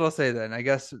guess here's what I'll say then. I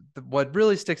guess what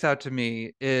really sticks out to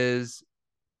me is,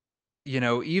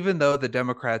 even though the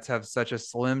Democrats have such a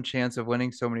slim chance of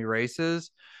winning so many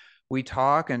races, we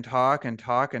talk and talk and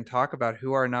talk and talk about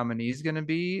who our nominee is going to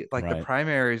be. Like the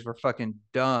primaries were fucking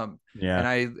dumb. Yeah. And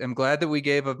I am glad that we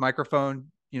gave a microphone,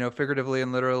 figuratively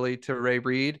and literally, to Ray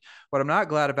Reid. What I'm not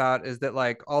glad about is that,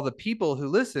 like, all the people who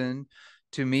listen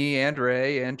to me and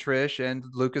Ray and Trish and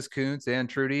Lucas Kuntz and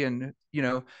Trudy and,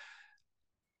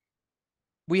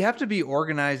 we have to be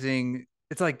organizing.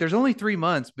 It's like there's only 3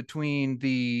 months between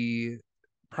the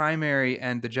primary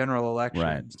and the general election.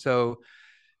 Right. So,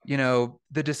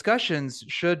 the discussions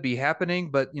should be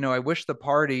happening, but, I wish the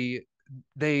party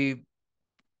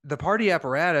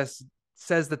apparatus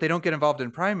says that they don't get involved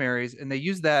in primaries, and they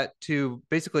use that to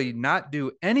basically not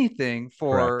do anything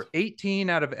for 18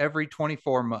 out of every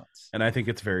 24 months. And I think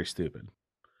it's very stupid.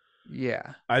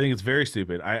 Yeah, I think it's very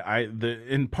stupid.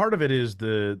 And part of it is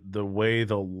the way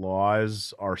the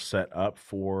laws are set up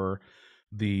for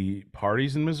the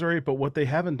parties in Missouri. But what they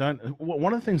haven't done,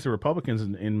 one of the things the Republicans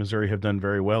in Missouri have done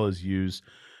very well is use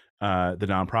the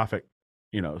nonprofit,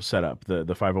 setup, the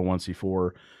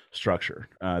 501c4 structure.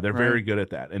 They're very good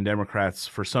at that. And Democrats,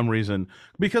 for some reason,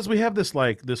 because we have this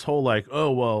whole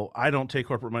oh, well, I don't take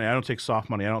corporate money, I don't take soft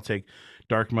money, I don't take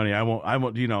dark money, I won't,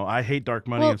 I hate dark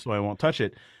money, and so I won't touch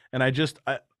it. And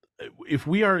if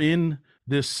we are in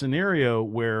this scenario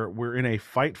where we're in a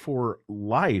fight for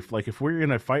life, like if we're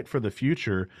in a fight for the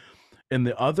future, and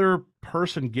the other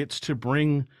person gets to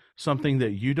bring something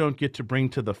that you don't get to bring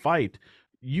to the fight,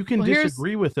 you can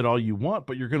disagree with it all you want,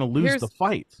 but you're going to lose the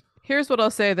fight. Here's what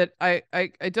I'll say, that I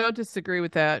don't disagree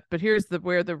with that, but here's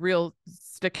where the real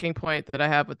sticking point that I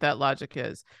have with that logic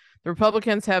is. The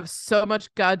Republicans have so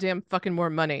much goddamn fucking more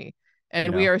money,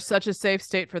 and we are such a safe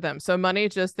state for them. So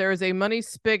there is a money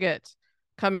spigot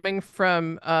coming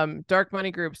from dark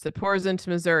money groups that pours into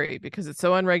Missouri because it's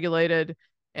so unregulated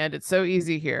and it's so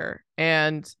easy here.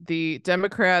 And the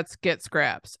Democrats get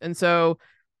scraps. And so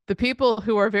the people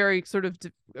who are very sort of,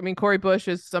 Cori Bush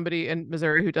is somebody in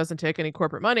Missouri who doesn't take any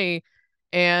corporate money.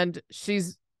 And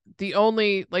she's she's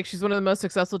one of the most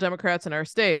successful Democrats in our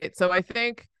state. So I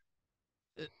think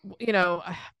you know,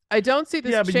 I don't see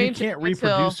this Yeah, but you changing can't until.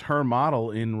 reproduce her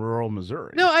model in rural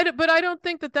Missouri. No, but I don't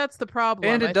think that that's the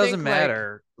problem. And it I doesn't think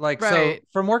matter. Like, so right.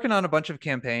 from working on a bunch of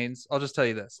campaigns, I'll just tell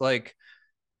you this. Like,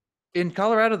 in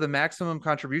Colorado, the maximum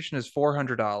contribution is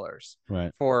 $400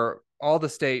 Right. for all the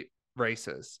state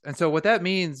races. And so what that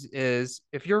means is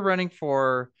if you're running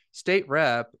for state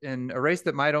rep in a race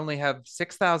that might only have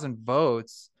 6,000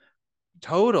 votes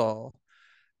total,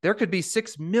 there could be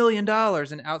 $6 million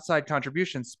in outside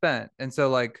contributions spent. And so,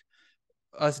 like,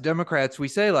 us Democrats, we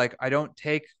say, like, I don't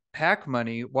take PAC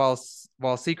money while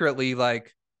secretly,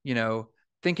 like,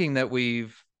 thinking that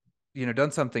we've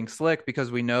done something slick,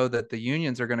 because we know that the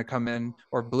unions are going to come in,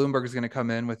 or Bloomberg is going to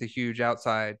come in with a huge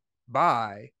outside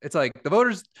buy. It's like the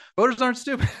voters aren't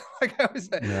stupid. Like I was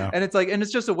saying. Yeah. And it's like, and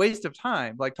it's just a waste of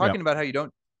time. Like talking about how you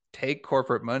don't take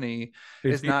corporate money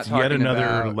is not it's talking yet another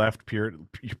about left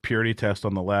purity test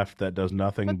on the left that does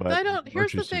nothing but I don't.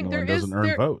 Here's the thing: doesn't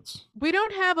earn votes. We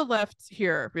don't have a left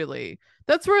here, really.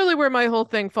 That's really where my whole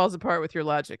thing falls apart with your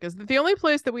logic. Is that the only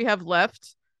place that we have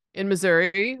left in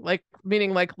Missouri, like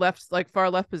meaning like left, like far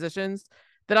left positions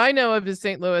that I know of, is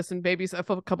St. Louis and maybe a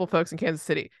couple folks in Kansas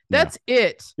City. That's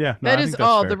it. Yeah, no, that I is think that's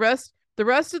all. fair. The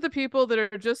rest of the people that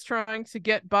are just trying to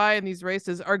get by in these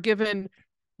races are given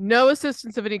no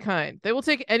assistance of any kind. They will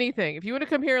take anything. If you want to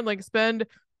come here and like spend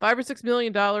 $5 or $6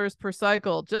 million per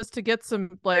cycle just to get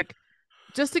some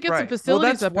some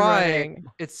facilities up and running.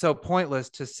 It's so pointless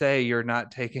to say you're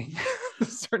not taking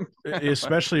certain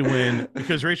especially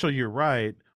because Rachel, you're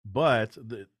right, but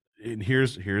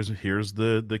here's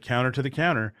the counter to the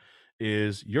counter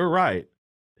is you're right.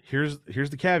 Here's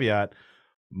the caveat.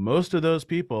 Most of those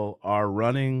people are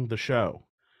running the show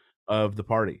of the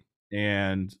party.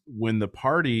 And when the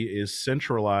party is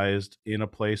centralized in a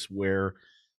place where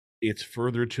it's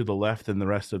further to the left than the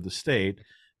rest of the state,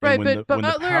 and when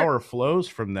the power flows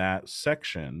from that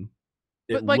section,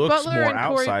 it looks Butler more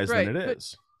outsized than it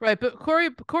is. Right, but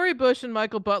Cori Bush and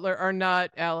Michael Butler are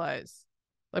not allies.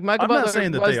 Like Michael I'm Butler not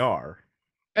saying that they are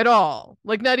at all.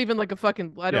 Like not even like a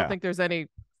fucking. I don't think there's any.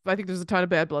 I think there's a ton of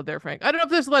bad blood there, Frank. I don't know if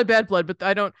there's a lot of bad blood, but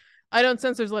I don't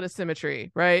sense there's a lot of symmetry,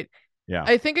 right? Yeah.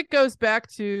 I think it goes back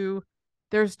to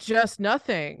there's just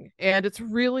nothing, and it's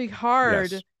really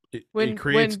hard. Yes. It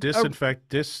creates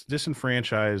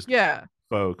disenfranchised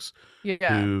folks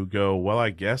who go, well, I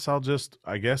guess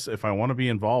if I want to be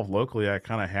involved locally, I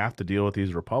kind of have to deal with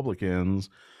these Republicans.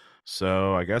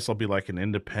 So I guess I'll be like an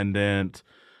independent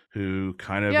who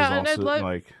kind of is also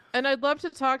and I'd love to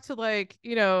talk to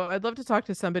I'd love to talk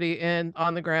to somebody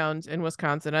on the ground in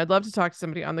Wisconsin. I'd love to talk to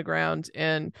somebody on the ground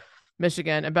in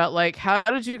Michigan about like how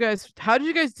did you guys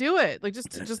do it? Like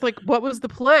just like what was the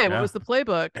play? What was the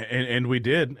playbook? And we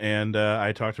did. And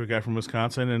I talked to a guy from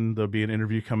Wisconsin, and there'll be an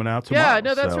interview coming out tomorrow. Yeah,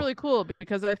 no, that's really cool,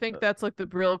 because I think that's like the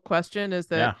real question is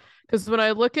that because when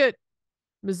I look at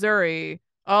Missouri,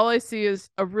 all I see is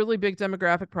a really big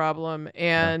demographic problem.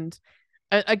 And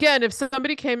again, if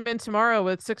somebody came in tomorrow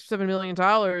with $6 or $7 million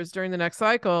during the next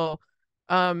cycle,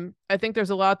 I think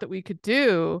there's a lot that we could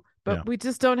do. But we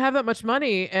just don't have that much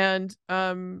money, and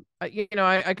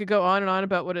I could go on and on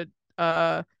about what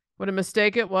a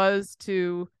mistake it was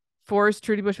to force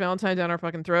Trudy Bush Valentine down our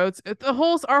fucking throats. Our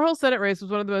whole Senate race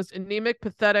was one of the most anemic,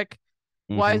 pathetic.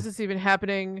 Why is this even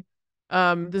happening?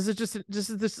 This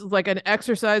is like an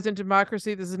exercise in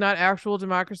democracy. This is not actual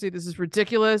democracy. This is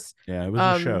ridiculous. Yeah, it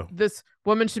was a show. This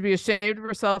woman should be ashamed of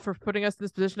herself for putting us in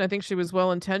this position. I think she was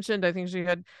well intentioned. I think she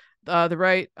had the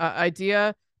right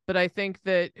idea. But I think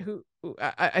that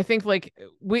I think like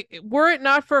were it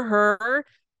not for her,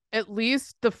 at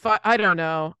least I don't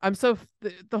know. The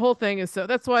whole thing is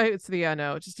that's why it's the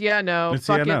no. Just no. It's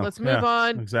fuck it. No. Let's move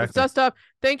on. Exactly. Let's dust up.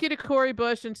 Thank you to Cori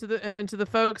Bush and to the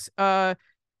folks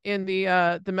in the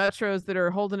metros that are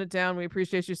holding it down. We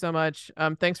appreciate you so much.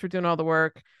 Thanks for doing all the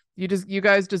work. You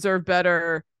guys deserve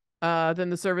better than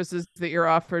the services that you're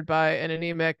offered by an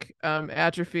anemic,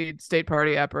 atrophied state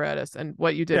party apparatus. And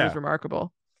what you did was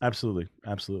remarkable. Absolutely.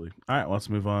 All right, let's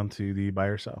move on to the buy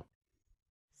or sell.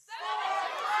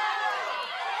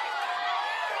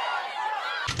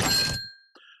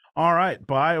 All right,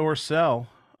 buy or sell.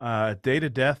 Date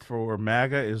of death for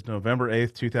MAGA is November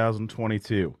 8th,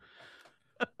 2022.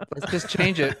 Let's just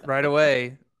change it right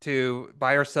away to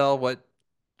buy or sell what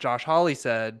Josh Hawley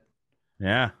said.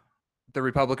 Yeah. The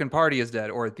Republican Party is dead,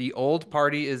 or the old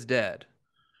party is dead.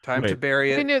 Time to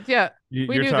bury it. We knew,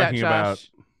 we knew that,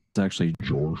 Josh. It's actually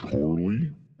JoRsh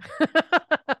Hawley.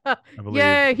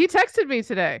 Yeah, he texted me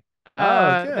today.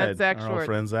 Oh, good. That's Zach Our Short. old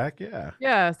friend Zach, yeah.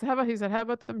 Yeah. So how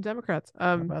about them Democrats?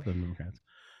 How about them Democrats?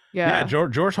 Yeah.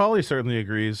 JoRsh Hawley certainly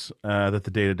agrees that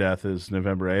the date of death is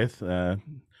November 8th.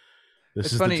 This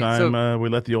It's is the funny. time So we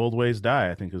let the old ways die,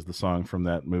 I think is the song from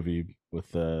that movie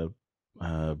with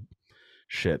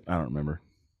shit. I don't remember.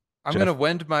 I'm Jeff. gonna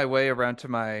wend my way around to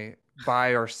my buy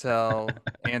or sell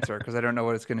answer because I don't know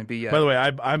what it's gonna be By yet. the way,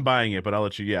 I'm buying it, but I'll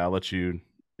let you. Yeah, I'll let you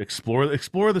explore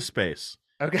the space.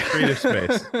 Okay. Creative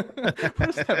space. What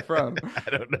is that from? I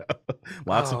don't know.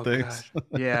 Lots of things.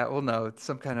 God. Yeah, well, no, it's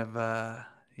some kind of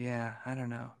yeah, I don't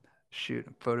know.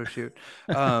 Photo shoot.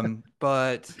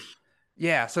 But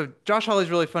yeah, so Josh Hawley's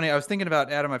really funny. I was thinking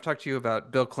about Adam, I've talked to you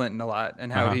about Bill Clinton a lot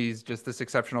and how Uh-huh. he's just this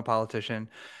exceptional politician.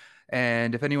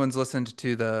 And if anyone's listened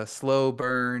to the Slow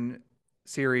Burn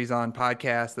series on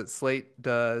podcast that Slate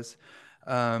does,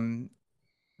 um,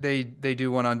 they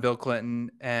do one on Bill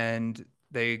Clinton and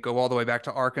they go all the way back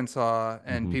to Arkansas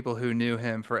and Mhm. people who knew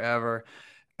him forever.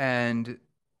 And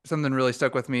something really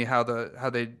stuck with me how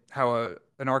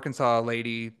an Arkansas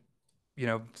lady,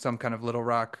 some kind of Little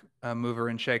Rock mover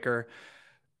and shaker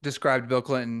described Bill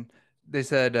Clinton. They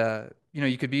said,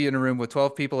 you could be in a room with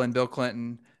 12 people and Bill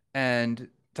Clinton and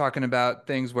talking about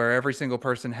things where every single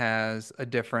person has a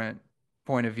different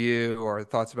point of view or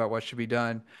thoughts about what should be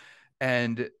done.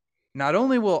 And not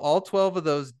only will all 12 of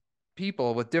those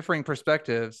people with differing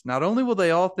perspectives, not only will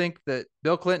they all think that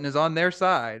Bill Clinton is on their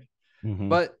side, Mhm.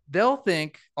 but they'll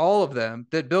think, all of them,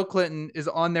 that Bill Clinton is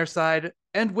on their side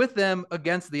and with them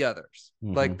against the others,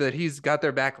 like Mhm. that he's got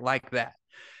their back like that.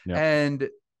 Yep. And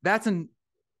that's an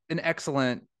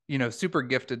excellent, super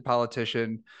gifted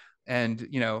politician. And,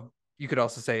 you could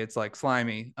also say it's like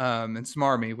slimy and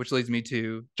smarmy, which leads me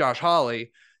to Josh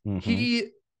Hawley. Mhm. He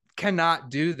cannot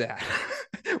do that.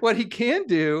 What he can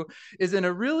do is in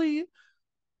a really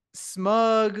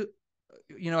smug,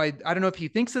 I don't know if he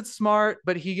thinks it's smart,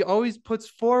 but he always puts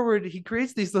forward, he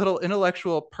creates these little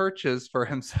intellectual perches for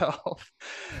himself.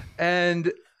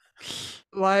 And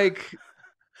like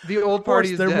the old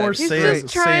party is they're dead. more He's sand,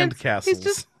 just trying. sand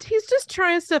castles. He's just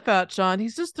trying stuff out, John.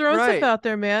 He's just throwing stuff Right. out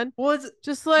there, man. Well,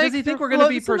 Just like does he think we're going to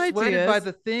be floating some persuaded by ideas.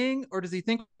 the thing, or does he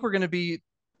think we're going to be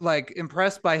like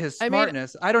impressed by his I mean,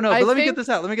 smartness? I don't know, I but let me get think- this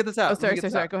out. Let me get this out. Oh, Let me sorry. get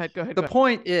this Go out. ahead. Go The ahead.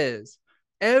 point is,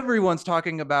 everyone's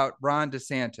talking about Ron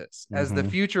DeSantis as the Mhm.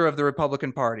 future of the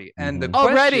Republican Party, and the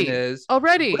Mhm. question is,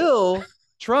 Already. will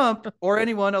Trump or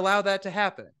anyone allow that to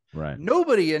happen? Right.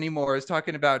 Nobody anymore is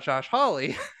talking about Josh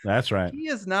Hawley. That's right. He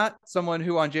is not someone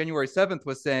who on January 7th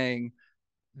was saying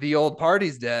the old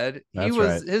party's dead. That's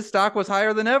right. His stock was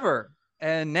higher than ever.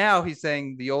 And now he's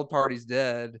saying the old party's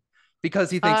dead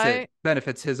because he thinks it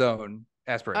benefits his own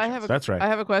aspirations. That's right. I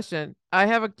have a question.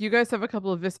 You guys have a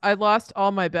couple of I lost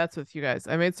all my bets with you guys.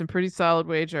 I made some pretty solid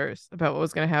wagers about what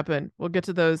was going to happen. We'll get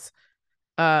to those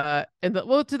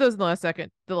we'll do those in the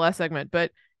last segment.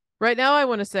 But right now I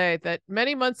want to say that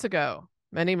many months ago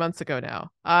now,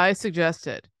 I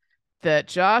suggested that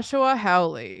Joshua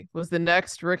Hawley was the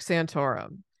next Rick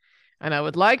Santorum. And I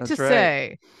would like to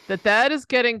say that is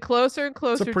getting closer and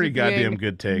closer. It's a pretty to goddamn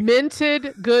good take.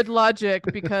 Minted good logic,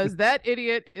 because that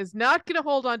idiot is not going to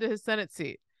hold on to his Senate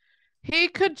seat. He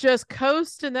could just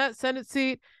coast in that Senate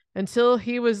seat until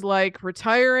he was like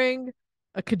retiring,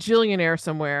 a cajillionaire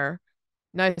somewhere,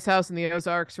 nice house in the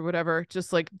Ozarks or whatever,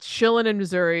 just like chilling in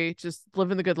Missouri, just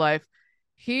living the good life.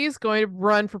 He's going to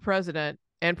run for president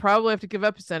and probably have to give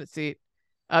up his Senate seat.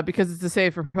 Because it's a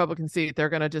safe Republican seat, they're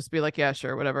gonna just be like, yeah,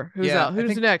 sure, whatever. Who's out?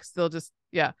 Who's next? They'll just,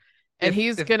 yeah. And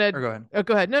he's gonna. Go ahead. Oh,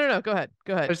 go ahead. No. Go ahead.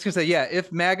 I was just gonna say, yeah.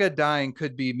 If MAGA dying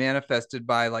could be manifested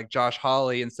by like Josh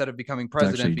Hawley instead of becoming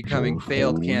president, becoming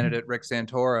failed candidate Rick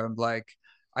Santorum, like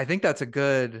I think that's a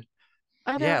good,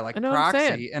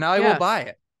 proxy, and I will buy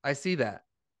it. I see that.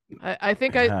 I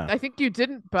think I think you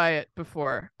didn't buy it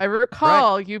before. I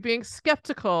recall you being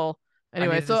skeptical.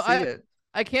 Anyway, so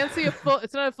I can't see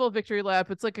it's not a full victory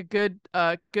lap. It's like a good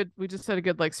we just had a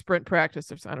good like sprint practice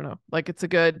or something. I don't know. Like it's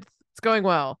going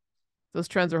well. Those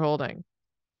trends are holding.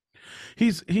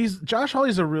 Josh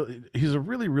Hawley's a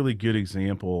really good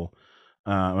example.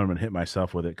 I'm gonna hit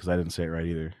myself with it because I didn't say it right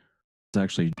either. It's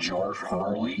actually JoRsh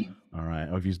Hawley. All right,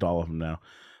 I've used all of them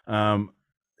now.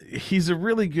 He's a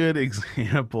really good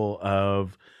example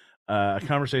of a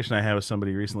conversation I had with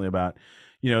somebody recently about,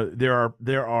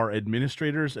 there are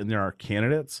administrators and there are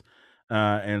candidates,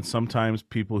 and sometimes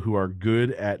people who are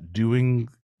good at doing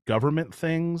government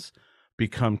things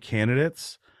become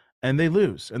candidates and they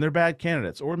lose and they're bad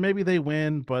candidates, or maybe they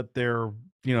win, but they're,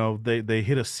 they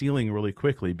hit a ceiling really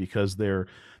quickly because they're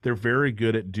very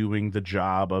good at doing the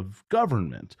job of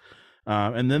government.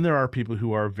 And then there are people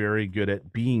who are very good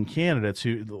at being candidates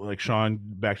who, like Sean,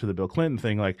 back to the Bill Clinton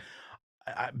thing, like,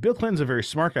 Bill Clinton's a very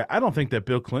smart guy. I don't think that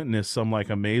Bill Clinton is some like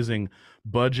amazing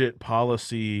budget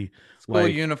policy School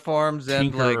like uniforms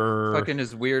and like tinkerer. fucking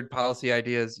his weird policy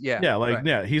ideas. Yeah. Yeah, like right.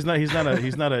 yeah, he's not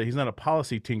a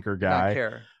policy tinker Did not guy.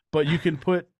 care. But you can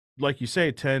put, like you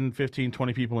say, 10, 15,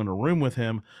 20 people in a room with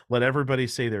him, let everybody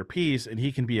say their piece, and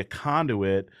he can be a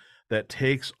conduit that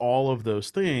takes all of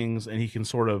those things and he can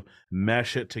sort of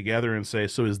mesh it together and say,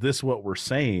 so is this what we're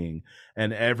saying?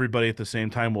 And everybody at the same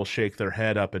time will shake their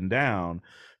head up and down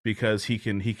because he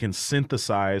can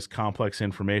synthesize complex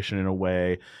information in a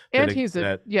way And that, he's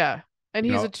that and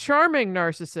you he's know- a charming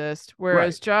narcissist,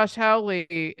 whereas Right. Josh Hawley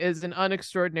is an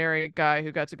unextraordinary guy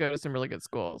who got to go to some really good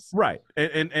schools. right.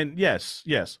 And yes.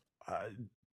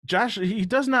 Josh, he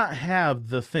does not have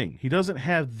the thing. He doesn't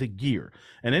have the gear.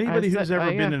 And anybody who's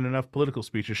ever been in enough political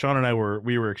speeches, Sean and I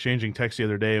were exchanging texts the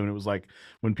other day, and it was like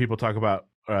when people talk about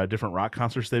different rock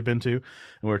concerts they've been to, and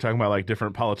we were talking about like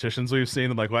different politicians we've seen,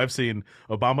 and like, well, I've seen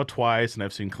Obama twice, and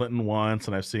I've seen Clinton once,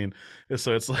 and I've seen,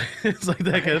 so it's like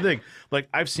that kind of thing. Like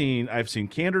I've seen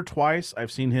Candor twice.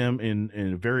 I've seen him in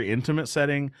a very intimate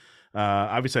setting.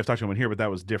 Obviously, I've talked to him in here, but that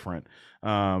was different.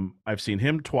 I've seen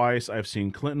him twice. I've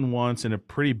seen Clinton once in a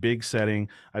pretty big setting.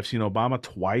 I've seen Obama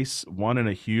twice, one in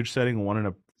a huge setting, one in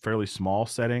a fairly small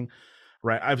setting.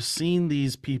 Right? I've seen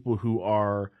these people who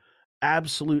are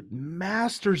absolute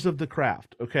masters of the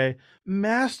craft. Okay,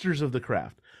 masters of the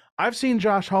craft. I've seen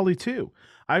Josh Hawley too.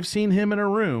 I've seen him in a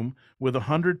room with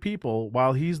 100 people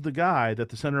while he's the guy that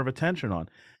the center of attention on.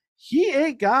 He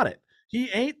ain't got it. He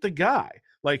ain't the guy.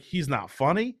 Like, he's not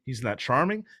funny. He's not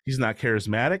charming. He's not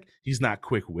charismatic. He's not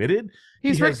quick-witted.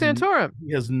 He's Rick Santorum.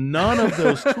 He has none of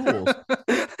those tools.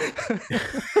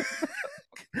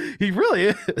 He really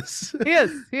is. He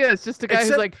is just a guy who's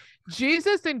Except- like,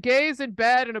 Jesus and gays and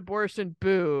bad and abortion,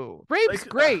 boo. Rape's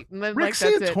great. And then Rick like that's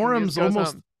it. And he Santorum's just goes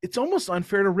almost, home. it's almost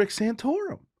unfair to Rick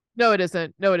Santorum. No, it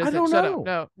isn't. No, it isn't. don't Shut know.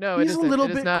 up. No, He's it a isn't. little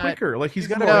It is bit not. quicker. Like, he's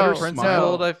got No, a better no. smile.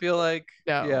 Principled, I feel like.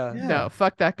 No, Yeah. no,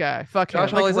 fuck that guy. Fuck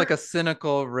Josh him. Hawley's Like, like a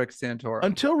cynical Rick Santorum.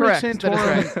 Until Rick Correct, that is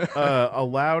Santorum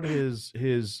allowed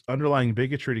his underlying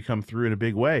bigotry to come through in a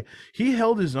big way, he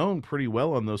held his own pretty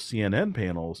well on those CNN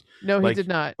panels. No, he Like- did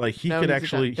not. Like, he No, could he did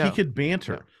actually, not. No. he could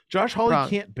banter. No. Josh Hawley Wrong.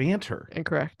 can't banter.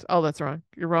 Incorrect. Oh, that's wrong.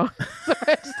 You're wrong. Sorry,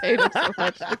 I just hate him so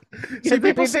much. See,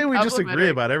 people say we just complimentary. agree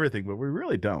about everything, but we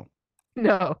really don't.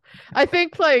 No, I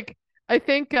think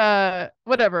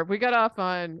whatever, we got off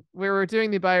on, we were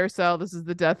doing the buy or sell. This is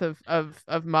the death of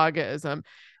MAGAism.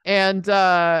 And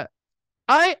so And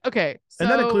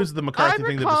that includes the McCarthy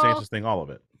thing, the recall- DeSantis thing, all of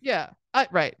it. yeah,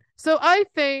 right. So I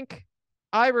think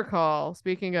I recall,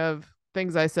 speaking of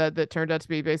things I said that turned out to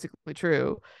be basically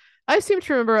true, I seem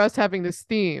to remember us having this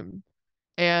theme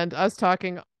and us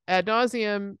talking ad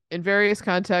nauseum in various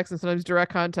contexts and sometimes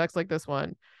direct contexts like this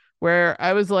one, where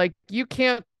I was like, you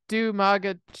can't do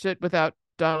MAGA shit without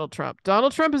Donald Trump.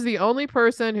 Donald Trump is the only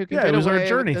person who can Yeah, get it was our away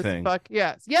journey with this thing.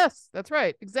 Yes, that's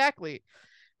right. Exactly.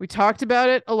 We talked about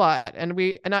it a lot, and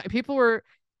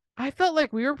I felt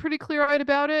like we were pretty clear-eyed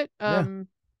about it. Yeah.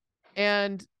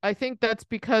 And I think that's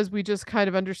because we just kind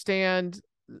of understand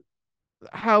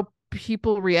how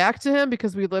people react to him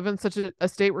because we live in such a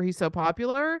state where he's so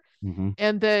popular, Mm-hmm.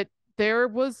 and that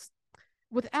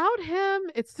without him,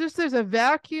 it's just there's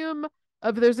an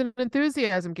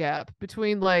enthusiasm gap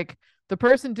between like the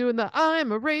person doing the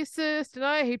I'm a racist and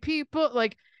I hate people,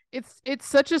 like it's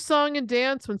such a song and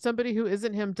dance when somebody who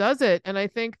isn't him does it. And I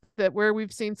think that where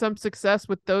we've seen some success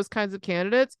with those kinds of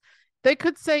candidates, they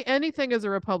could say anything as a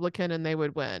Republican and they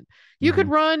would win. You could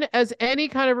run as any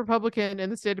kind of Republican in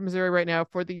the state of Missouri right now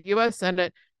for the U.S.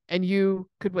 Senate and you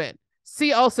could win.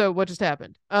 See also what just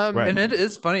happened. Right. And it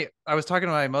is funny. I was talking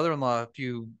to my mother-in-law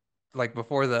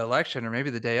before the election, or maybe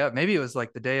the day up. Maybe it was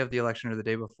like the day of the election or the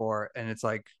day before. And it's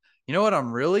like, you know what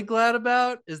I'm really glad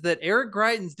about is that Eric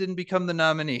Greitens didn't become the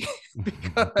nominee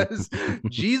because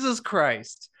Jesus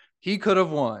Christ, he could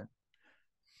have won.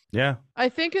 Yeah. I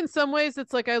think in some ways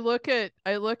it's like I look at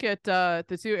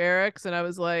the two Erics and I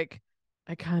was like,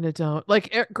 I kind of don't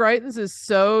like Greitens is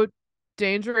so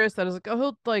dangerous that I was like, oh,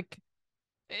 he'll like,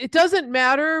 it doesn't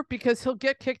matter because he'll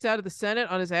get kicked out of the Senate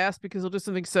on his ass because he'll do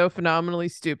something so phenomenally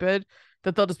stupid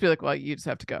that they'll just be like, well, you just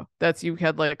have to go. You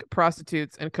had like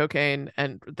prostitutes and cocaine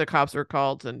and the cops are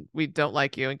called and we don't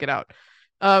like you and get out.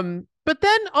 But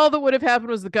then all that would have happened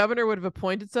was the governor would have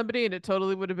appointed somebody and it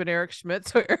totally would have been Eric Schmidt.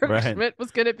 So Eric Schmidt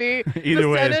was going to be Either the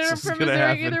way, it's senator just from gonna Missouri.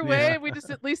 happen. Either way, Yeah. we just,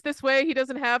 at least this way, he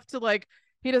doesn't have to like,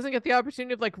 he doesn't get the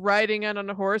opportunity of like riding in on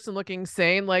a horse and looking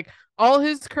sane. Like all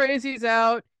his crazies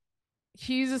out.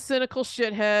 He's a cynical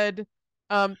shithead.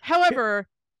 However,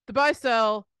 the buy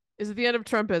sell is at the end of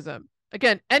Trumpism.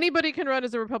 again, anybody can run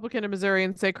as a Republican in Missouri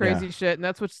and say crazy shit, and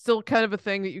that's what's still kind of a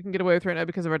thing that you can get away with right now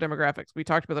because of our demographics. We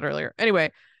talked about that earlier.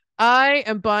 Anyway, I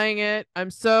am buying it.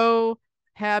 I'm so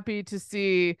happy to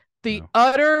see the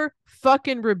utter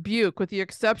fucking rebuke, with the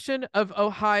exception of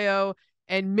Ohio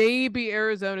and maybe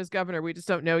Arizona's governor. We just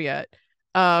don't know yet.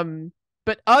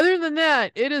 But other than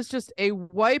that, it is just a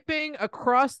wiping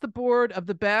across the board of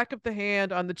the back of the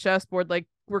hand on the chessboard. Like,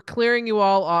 we're clearing you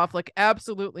all off. Like,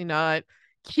 absolutely not.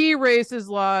 Key races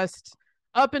lost,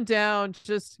 up and down,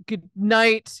 just good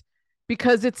night,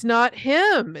 because it's not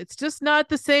him. It's just not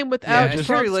the same without Trump's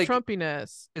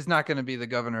Trumpiness. Is not going to be the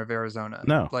governor of Arizona.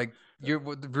 No. Like, the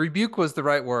rebuke was the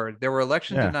right word. There were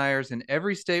election deniers in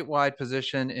every statewide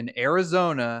position in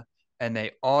Arizona, and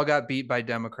they all got beat by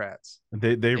Democrats.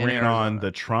 They ran on the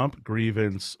Trump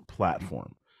grievance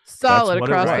platform. Solid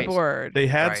across the board. They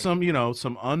had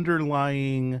some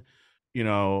underlying,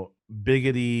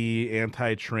 biggity,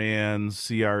 anti-trans,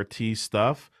 CRT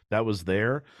stuff that was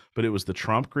there, but it was the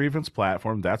Trump grievance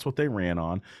platform. That's what they ran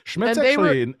on. Schmidt's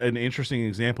actually an interesting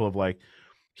example of, like,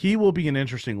 he will be an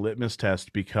interesting litmus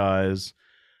test, because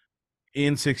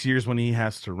in 6 years when he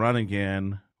has to run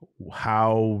again,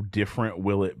 how different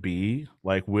will it be?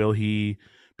 Like, will he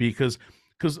be, because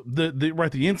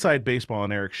the inside baseball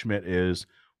on Eric Schmidt is,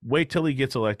 wait till he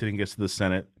gets elected and gets to the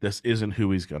Senate. This isn't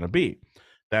who he's going to be.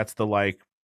 That's the, like,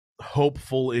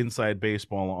 hopeful inside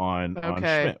baseball on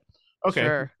Schmidt. Okay,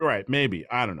 sure. Right. Maybe.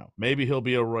 I don't know. Maybe he'll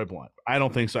be a Roy Blunt. I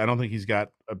don't think so. I don't think he's got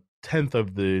a tenth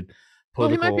of the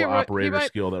political operator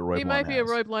skill that Roy Blunt has. He might be a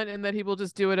Roy Blunt in that he will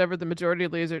just do whatever the majority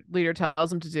leader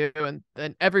tells him to do, and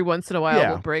then every once in a while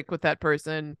will break with that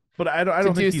person. But I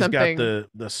don't think he's got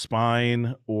the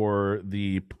spine or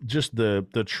the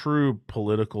true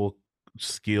political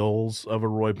skills of a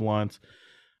Roy Blunt.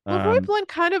 Well, Roy Blunt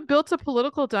kind of built a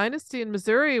political dynasty in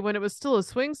Missouri when it was still a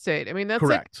swing state. I mean, that's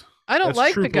correct. I don't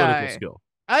like the guy. Skill.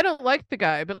 I don't like the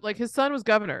guy, but, like, his son was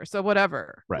governor, so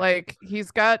whatever. Right. Like,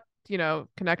 he's got,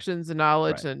 connections and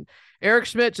knowledge, and Eric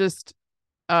Schmidt just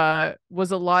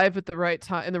was alive at the right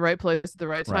time, in the right place at the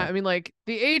right time. Right. I mean, like,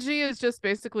 the AG is just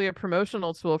basically a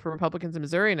promotional tool for Republicans in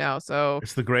Missouri now. So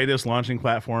it's the greatest launching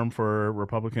platform for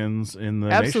Republicans in the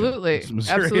absolutely nation.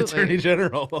 Missouri Attorney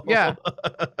General. Yeah.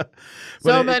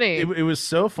 So many. It was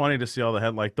so funny to see all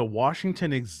the like the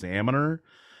Washington Examiner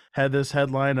had this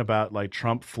headline about, like,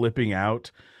 Trump flipping out,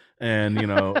 and that's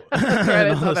right,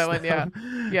 I saw that one.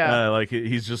 Yeah. Like,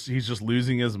 he's just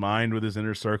losing his mind with his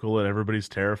inner circle, and everybody's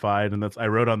terrified. And I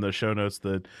wrote on the show notes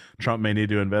that Trump may need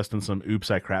to invest in some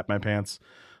 "Oops, I crap my pants,"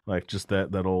 like just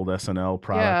that old SNL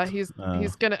product. Yeah,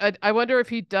 he's gonna. I wonder if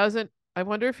he doesn't. I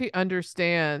wonder if he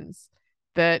understands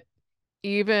that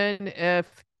even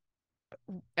if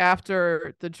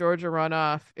after the Georgia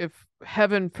runoff, if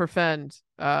heaven forfend,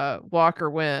 Walker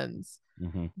wins,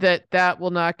 that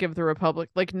will not give the Republic,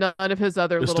 like, none of his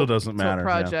other still doesn't matter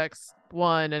projects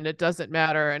won, and it doesn't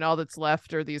matter, and all that's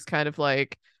left are these kind of,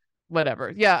 like,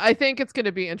 whatever. Yeah, I think it's going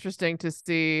to be interesting to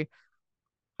see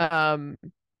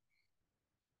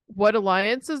what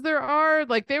alliances there are.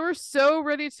 Like, they were so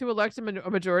ready to elect him a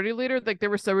majority leader. Like, they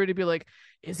were so ready to be like,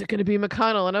 is it going to be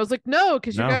McConnell? And I was like, no,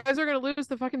 because you guys are going to lose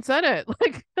the fucking Senate.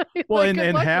 Like, well, like,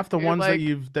 and half the ones that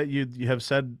you have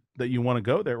said that you want to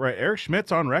go there, right? Eric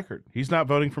Schmidt's on record. He's not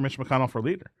voting for Mitch McConnell for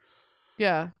leader.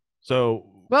 Yeah. So,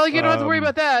 well, you don't have to worry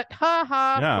about that. Ha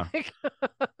ha. Yeah. Like,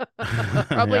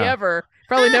 probably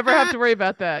never have to worry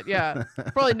about that. Yeah.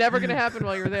 Probably never going to happen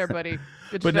while you're there, buddy.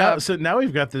 Good job. Now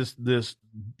we've got this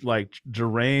like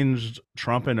deranged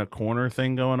Trump in a corner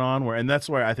thing going on, and that's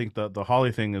where I think the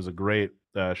Hawley thing is a great,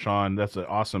 Sean, that's an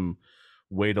awesome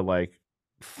way to, like,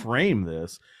 frame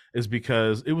this, is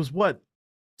because it was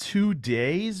 2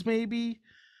 days maybe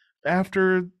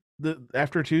after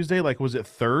Tuesday, like, was it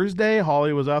Thursday?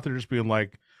 Hawley was out there just being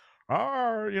like,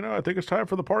 I think it's time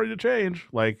for the party to change.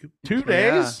 Like, 2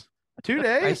 days. 2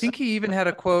 days. I think he even had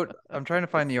a quote. I'm trying to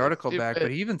find the article back, but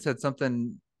he even said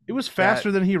something. It was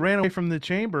faster than he ran away from the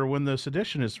chamber when the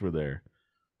seditionists were there.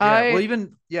 I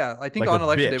think, like, on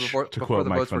election day before the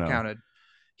votes were counted,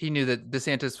 he knew that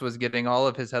DeSantis was getting all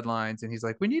of his headlines, and he's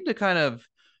like, we need to kind of,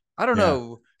 I don't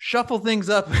know, shuffle things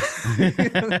up.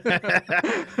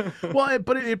 Well,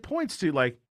 but it points to,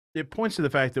 like, the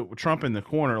fact that Trump in the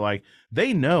corner, like,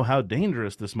 they know how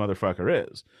dangerous this motherfucker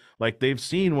is. Like, they've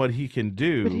seen what he can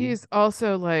do. But he's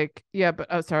also like,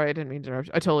 sorry, I didn't mean to interrupt.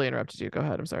 I totally interrupted you. Go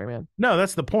ahead. I'm sorry, man. No,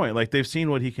 that's the point. Like, they've seen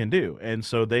what he can do. And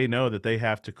so they know that they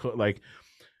have to, like,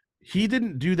 he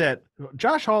didn't do that.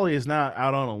 Josh Hawley is not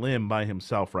out on a limb by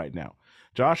himself right now.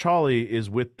 Josh Hawley is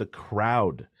with the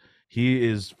crowd. He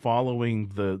is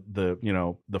following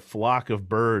the flock of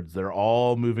birds. They're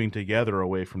all moving together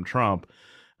away from Trump.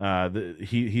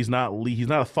 He's not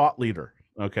a thought leader.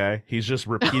 Okay, he's just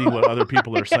repeating what other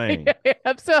people are saying.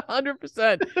 Absolutely,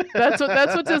 100%. That's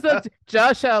what just says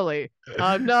Josh Hawley.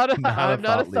 I'm not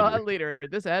a thought leader.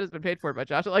 This ad has been paid for by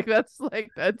Josh. That's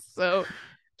so.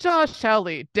 Josh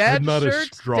Hawley, dad not a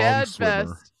shirt, strong dad swimmer.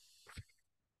 vest.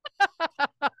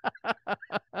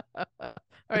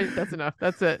 All right, that's enough.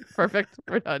 That's it. Perfect.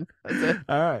 We're done. That's it.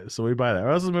 All right, so we buy that. All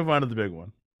right, let's move on to the big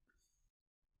one.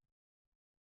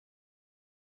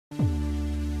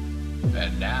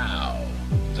 And now,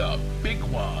 the big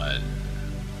one.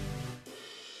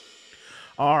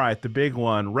 All right, the big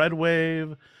one. Red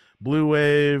wave, blue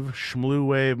wave, schmloo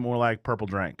wave, more like purple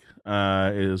drank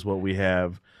is what we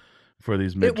have for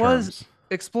these midterms. It was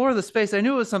Explore the Space. I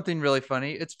knew it was something really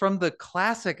funny. It's from the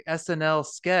classic SNL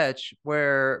sketch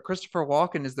where Christopher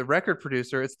Walken is the record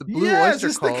producer. It's the Blue Oyster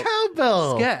Cult the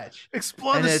cowbell sketch.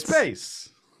 Explore And the it's- space.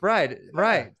 Right.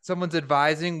 Someone's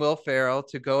advising Will Ferrell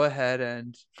to go ahead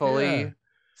and fully. Yeah.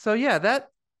 So yeah, that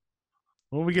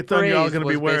When we get done, you're all phrase going to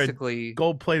be was wearing basically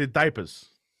gold-plated diapers.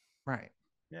 right.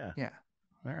 Yeah. Yeah.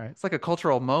 All right. It's like a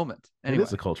cultural moment. Anyway, It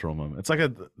is a cultural moment. It's like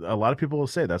a lot of people will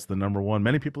say that's the number one.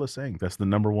 Many people are saying that's the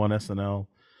number one SNL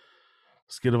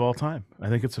skit of all time. I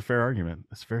think it's a fair argument.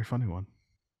 It's a very funny one.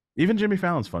 Even Jimmy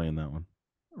Fallon's funny in that one.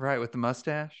 right, with the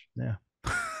mustache. Yeah.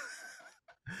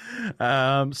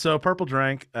 So purple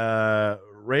drank.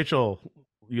 Rachel,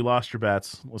 you lost your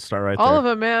bets. Let's start right All there. of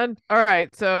them, man. All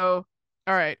right. So,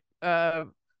 all right. My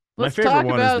Let's favorite talk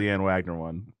one about is the Ann Wagner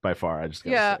one by far. I just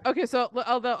gotta yeah. say. Okay. So,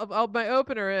 my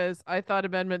opener is I thought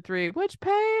Amendment 3, which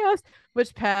passed.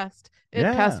 It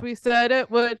Yeah. passed. We said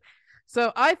it would.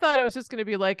 So I thought it was just going to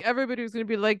be like everybody was going to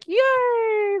be like, "Yay,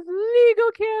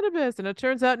 legal cannabis!" And it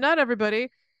turns out not everybody,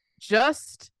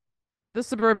 just the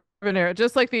suburban area,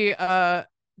 just like the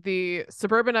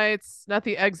suburbanites, not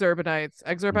the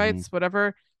exurbites,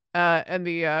 whatever, and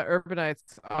the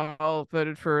urbanites all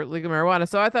voted for legal marijuana.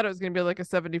 So I thought it was going to be like a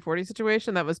 70-40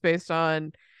 situation that was based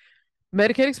on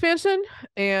Medicaid expansion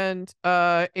and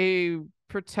a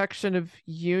protection of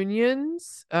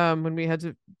unions when we had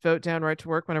to vote down right to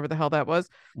work, whenever the hell that was.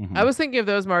 Mhm. I was thinking of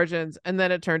those margins, and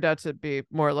then it turned out to be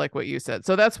more like what you said.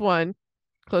 So that's one,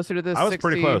 closer to the I was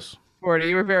pretty close. 40.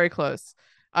 You were very close.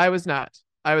 I was not.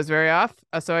 I was very off.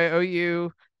 So I owe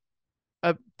you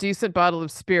a decent bottle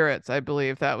of spirits. I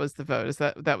believe that was the vote.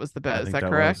 That was the I bet? Is think that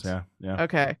was, correct? Yeah.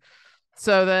 Okay.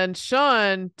 So then,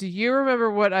 Sean, do you remember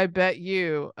what I bet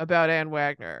you about Ann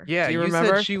Wagner? Yeah, do you you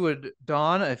remember? said she would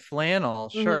don a flannel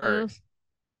shirt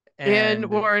in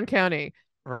Warren County.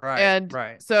 Right. And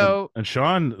right. so And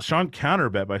Sean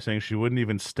counterbet by saying she wouldn't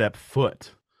even step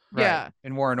foot. Right. yeah.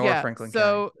 In Warren or Yeah. Franklin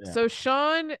So County. so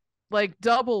Sean like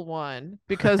double won,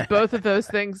 because both of those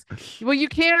things. Well, you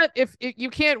can't if you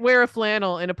can't wear a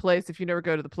flannel in a place if you never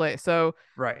go to the place. So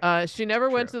County. Right. she never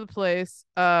went to the place,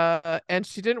 and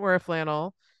she didn't wear a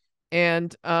flannel.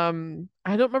 And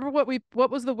I don't remember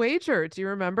what was the wager. Do you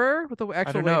remember what the actual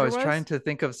I don't know. I wager was trying to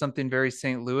think of something very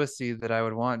St. Louis-y that I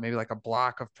would want. Maybe like a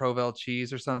block of Provel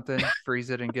cheese or something. Freeze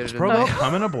it and get Does it Provel in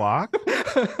come in a block? there.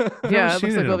 I've Yeah, never it seen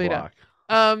looks it like in a Velveeta. block.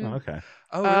 Um, Oh, okay.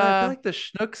 Oh, really? I Uh, feel like the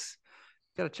Schnooks.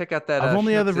 Got to check out that. I've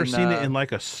only Schnucks ever in, seen it in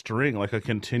like a string, like a yeah,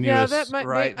 continuous. that might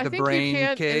right, I the think brain you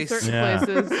can't case. in certain Yeah.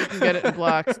 places you can get it in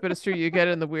blocks, but it's true you get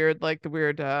it in the weird the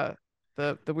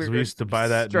 'Cause weird we used to buy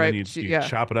that, and then striped you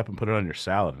chop it up and put it on your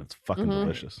salad, and it's fucking Mhm.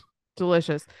 delicious.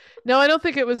 delicious. No, I don't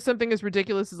think it was something as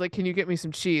ridiculous as like, can you get me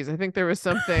some cheese? I think there was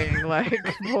something like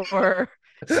more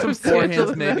Some substantial forehands,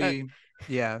 than that. maybe.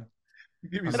 Yeah.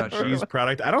 Give me I'm some not sure. cheese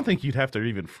product. I don't think you'd have to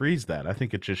even freeze that. I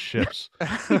think it just ships.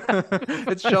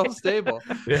 It's shelf stable.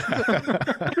 Yeah.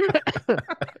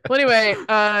 Well, anyway,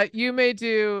 you may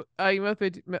do you both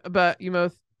made, but you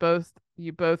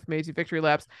both made do victory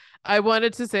laps. I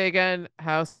wanted to say again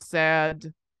how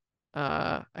sad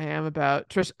I am about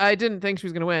Trish. I didn't think she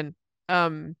was gonna win.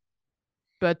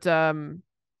 But Trish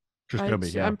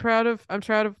Comey, yeah. I'm proud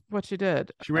of what she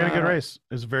did. She ran a good race.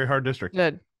 It was a very hard district.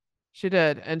 She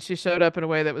did, and she showed up in a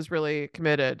way that was really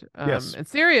committed, Yes. and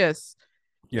serious.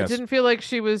 Yes. It didn't feel like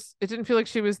she was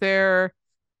there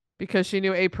because she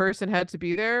knew a person had to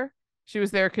be there. She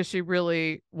was there because she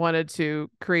really wanted to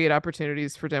create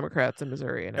opportunities for Democrats in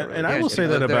Missouri. And, And I will she say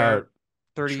that lived there about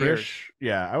 30 Trish. years.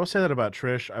 Yeah, I will say that about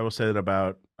Trish. I will say that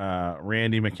about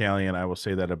Randy McCallion. I will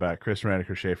say that about Chris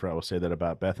Radiker Schaefer. I will say that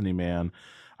about Bethany Mann.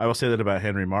 I will say that about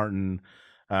Henry Martin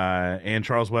and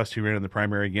Charles West, who ran in the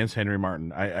primary against Henry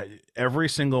Martin. I every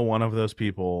single one of those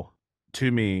people, to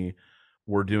me,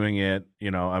 were doing it.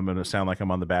 You know, I'm going to sound like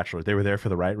I'm on The Bachelor. They were there for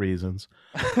the right reasons.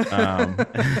 And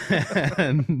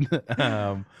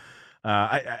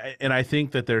I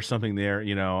think that there's something there.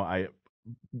 You know,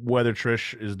 whether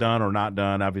Trish is done or not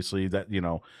done. Obviously, that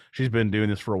she's been doing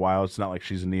this for a while. It's not like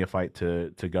she's a neophyte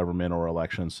to government or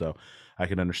elections, so I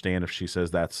can understand if she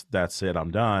says that's it,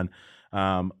 I'm done.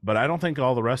 But I don't think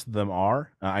all the rest of them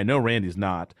are. I know Randy's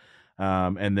not,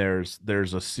 and there's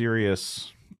a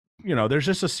serious, there's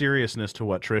just a seriousness to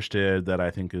what Trish did that I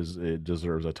think it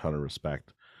deserves a ton of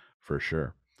respect, for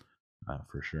sure,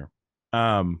 for sure.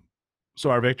 So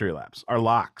our victory laps, our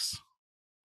locks,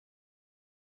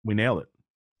 we nailed it.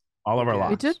 All of our locks.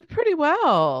 We did pretty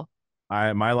well.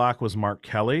 My lock was Mark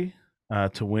Kelly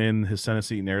to win his Senate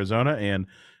seat in Arizona, and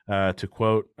to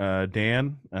quote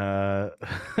Dan,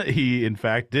 he in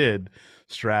fact did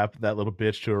strap that little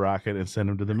bitch to a rocket and send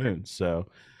him to the moon. So,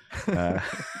 yeah,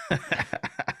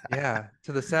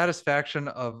 to the satisfaction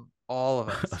of all of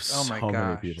us. Oh my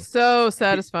gosh, so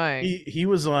satisfying. He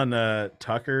was on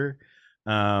Tucker,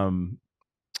 and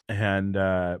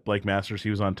Blake Masters.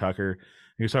 He was on Tucker.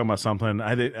 He was talking about something.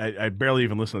 I barely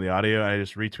even listened to the audio. I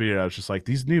just retweeted. I was just like,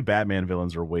 these new Batman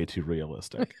villains are way too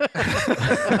realistic.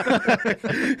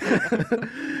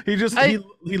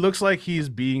 He looks like he's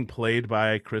being played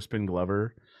by Crispin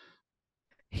Glover.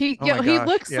 He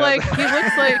looks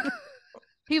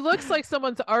like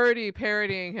someone's already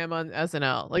parodying him on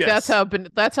SNL. Like yes.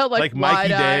 that's how like Mikey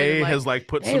Day has like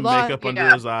put some makeup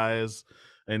under his eyes.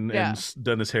 And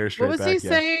done his hair straight back. What was he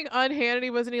saying on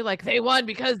Hannity? Wasn't he like, they won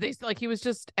because they, like, he was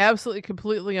just absolutely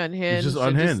completely unhinged. He's just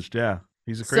unhinged, yeah.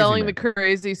 He's a crazy selling man. the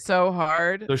crazy so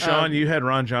hard. So Sean, you had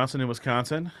Ron Johnson in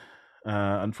Wisconsin.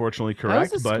 Unfortunately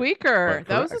correct. That was a squeaker.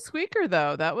 That was a squeaker,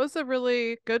 though. That was a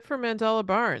really good for Mandela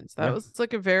Barnes. That was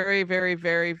like a very, very,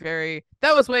 very, very,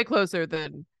 that was way closer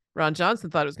than Ron Johnson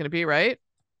thought it was going to be, right?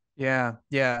 Yeah.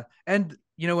 And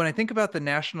when I think about the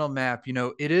national map,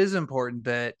 it is important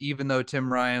that even though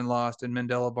Tim Ryan lost and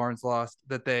Mandela Barnes lost,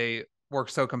 that they worked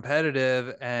so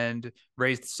competitive and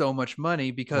raised so much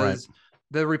money, because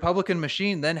the Republican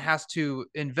machine then has to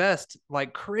invest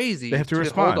like crazy. They have to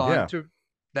respond, hold on to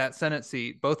that Senate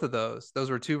seat. Both of those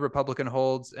were two Republican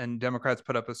holds, and Democrats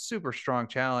put up a super strong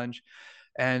challenge.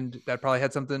 And that probably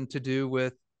had something to do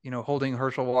with holding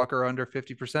Herschel Walker under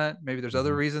 50%. Maybe there's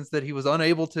other reasons that he was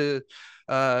unable to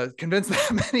convince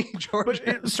that many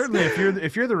Georgians. But certainly,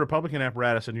 if you're the Republican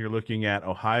apparatus and you're looking at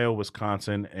Ohio,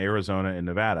 Wisconsin, Arizona, and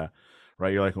Nevada,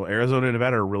 right? You're like, well, Arizona and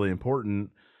Nevada are really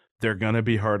important. They're going to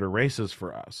be harder races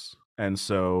for us, and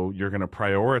so you're going to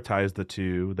prioritize the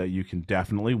two that you can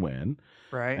definitely win.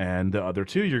 Right. And the other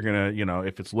two, you're going to,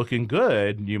 if it's looking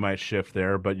good, you might shift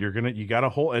there, but you got a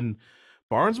whole, and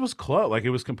Barnes was close. Like, it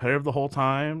was competitive the whole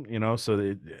time, so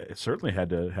it certainly had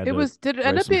to. Did it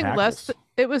end up being less?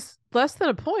 It was less than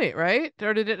a point, right?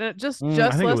 Or did it just I think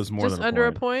less, it was more just than under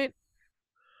a point. a point?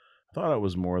 I thought it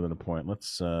was more than a point.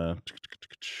 Let's.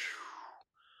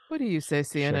 What do you say?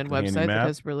 CNN website that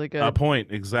has really good. A point,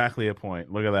 exactly a point.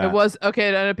 Look at that. It was okay.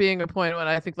 It ended up being a point when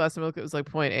I think last time I looked it was like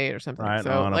 0.8 or something. Right,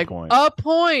 so on like a point. a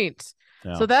point.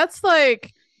 Yeah. So that's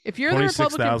like, if you're the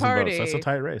Republican Party, votes. That's a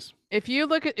tight race. If you're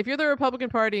the Republican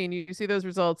Party and you see those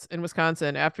results in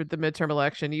Wisconsin after the midterm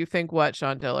election, you think what,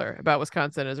 Sean Diller, about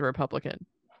Wisconsin as a Republican?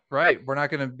 Right. We're not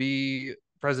going to be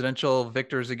presidential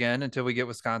victors again until we get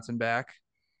Wisconsin back.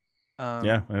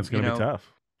 Yeah, and it's going to be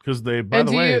tough because by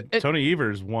the way, Tony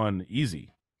Evers won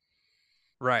easy.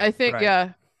 Right. I think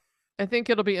I think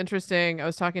it'll be interesting. I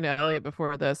was talking to Elliot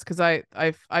before this because I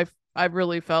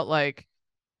really felt like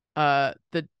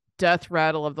the death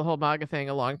rattle of the whole MAGA thing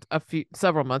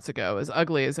several months ago, as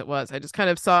ugly as it was. I just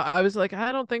kind of I was like,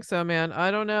 I don't think so, man.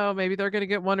 I don't know. Maybe they're going to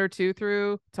get one or two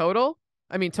through total.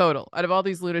 I mean, total out of all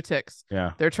these lunatics.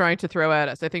 Yeah, they're trying to throw at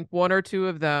us. I think one or two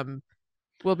of them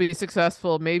will be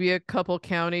successful. Maybe a couple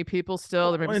county people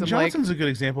still. And Johnson's a good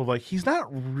example of, like, he's not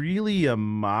really a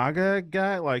MAGA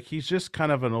guy. Like, he's just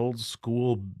kind of an old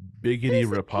school biggity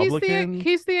Republican.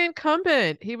 He's the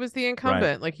incumbent. He was the incumbent.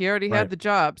 Right. Like, he already had the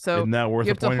job. So isn't that worth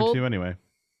a point or two anyway?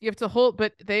 You have to hold,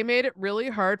 but they made it really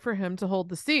hard for him to hold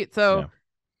the seat. So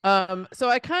so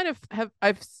I kind of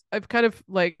I've kind of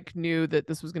like knew that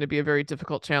this was going to be a very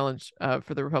difficult challenge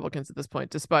for the Republicans at this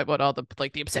point, despite what all the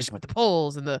the obsession with the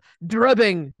polls and the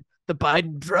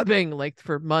Biden drubbing, like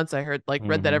for months I heard, like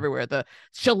read that everywhere, the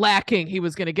shellacking he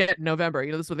was going to get in November.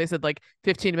 This is what they said like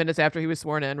 15 minutes after he was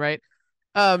sworn in, right?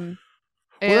 And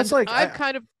that's like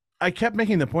I kept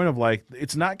making the point of, like,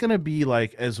 it's not going to be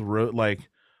like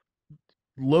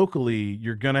locally,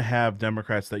 you're going to have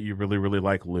Democrats that you really, really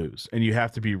like lose, and you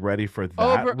have to be ready for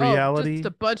that reality.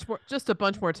 Just a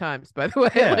bunch more times, by the way.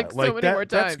 Yeah, like so many more times.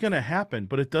 That's going to happen,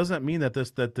 but it doesn't mean that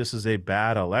this is a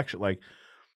bad election. Like,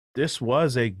 this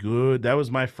was that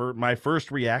was my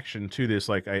first reaction to this.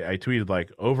 Like I tweeted,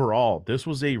 like, overall, this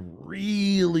was a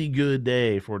really good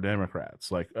day for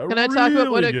Democrats. Like a Can I talk about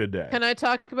really good day. Can I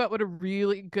talk about what a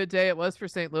really good day it was for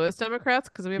St. Louis Democrats?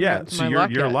 Because we haven't Yeah, gotten to so my your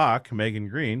lock yet. lock, Megan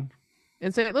Green.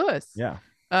 In St. Louis. Yeah.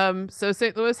 So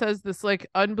St. Louis has this like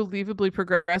unbelievably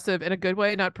progressive in a good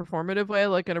way, not performative way,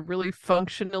 like in a really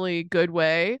functionally good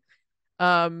way.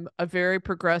 A very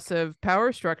progressive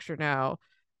power structure now,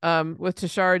 with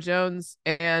Tashara Jones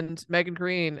and Megan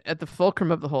Green at the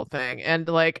fulcrum of the whole thing. And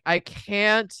like,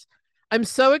 I'm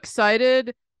so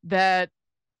excited that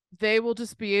they will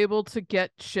just be able to get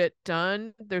shit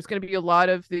done. There's going to be a lot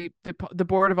of the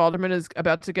board of aldermen is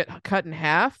about to get cut in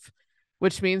half,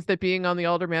 which means that being on the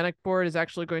aldermanic board is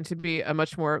actually going to be a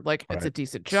much more like it's a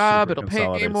decent job. Super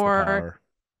It'll pay more.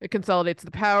 the It consolidates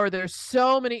the power. There's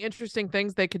so many interesting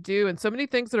things they could do, and so many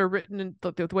things that are written in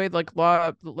the way like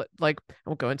law, like I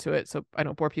won't go into it so I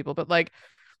don't bore people, but like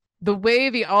the way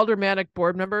the aldermanic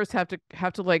board members have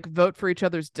to like vote for each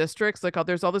other's districts, like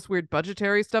there's all this weird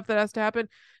budgetary stuff that has to happen.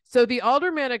 So the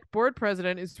aldermanic board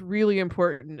president is really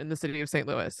important in the city of St.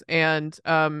 Louis, and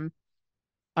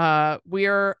we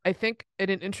are, I think, at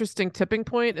an interesting tipping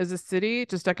point as a city,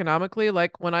 just economically.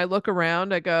 Like when I look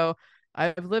around, I go,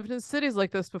 I've lived in cities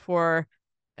like this before,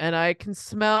 and I can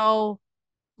smell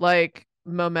like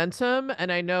momentum, and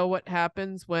I know what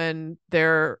happens when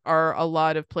there are a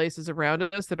lot of places around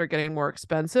us that are getting more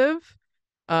expensive.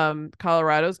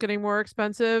 Colorado's getting more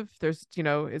expensive. There's,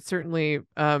 it's certainly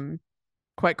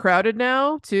quite crowded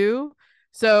now too.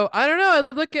 So I don't know.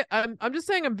 I'm just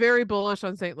saying I'm very bullish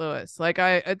on St. Louis. Like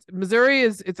Missouri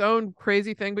is its own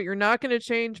crazy thing, but you're not going to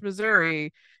change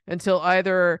Missouri until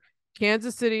either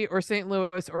Kansas City or St.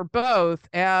 Louis or both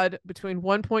add between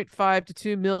 1.5 to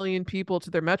 2 million people to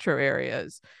their metro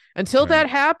areas. Until that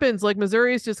happens, like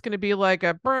Missouri is just going to be like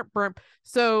a burp burp.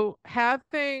 So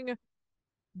having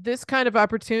this kind of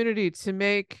opportunity to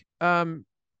make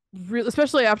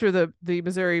especially after the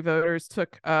Missouri voters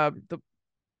took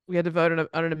we had to vote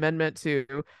on an amendment to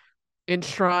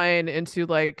enshrine into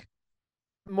like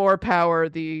more power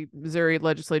the Missouri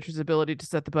legislature's ability to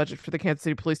set the budget for the Kansas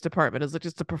City Police Department is like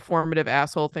just a performative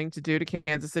asshole thing to do to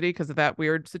Kansas City because of that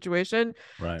weird situation.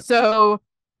 Right. So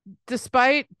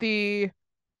despite the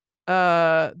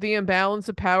imbalance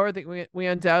of power that we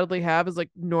undoubtedly have as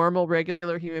like normal,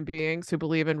 regular human beings who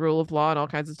believe in rule of law and all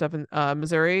kinds of stuff in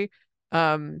Missouri,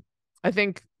 I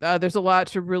think there's a lot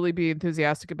to really be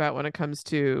enthusiastic about when it comes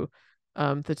to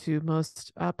the two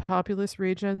most populous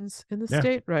regions in the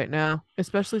state right now,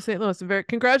 especially St. Louis. And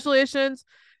congratulations,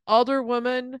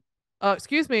 Alderwoman,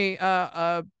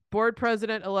 board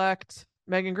president-elect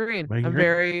Megan Green. I'm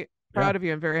very proud of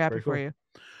you. I'm very happy for you.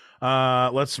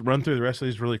 Let's run through the rest of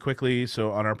these really quickly.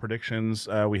 So on our predictions,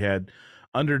 we had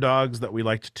underdogs that we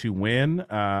liked to win.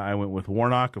 I went with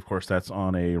Warnock. Of course, that's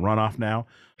on a runoff now.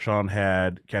 Sean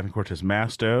had Catherine Cortez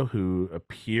Masto, who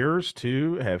appears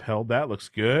to have held that. Looks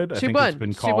good. I think won. It's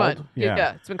been called. She won.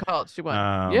 Yeah, it's been called. She won.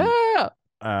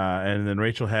 And then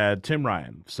Rachel had Tim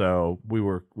Ryan. So we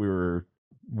were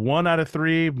 1 out of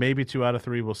 3, maybe 2 out of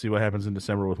 3. We'll see what happens in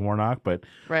December with Warnock, but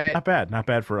not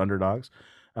bad for underdogs.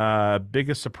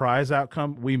 Biggest surprise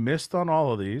outcome. We missed on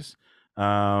all of these.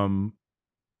 Cindy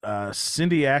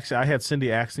Axne, I had Cindy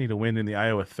Axne to win in the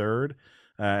Iowa 3rd,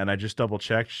 and I just double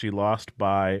checked. She lost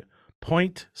by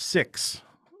 0.6,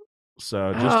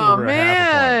 so just over a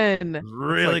half a point.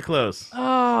 Really close.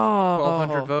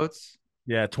 1,200 votes.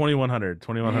 Yeah, 2,100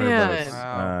 votes.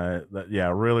 Wow.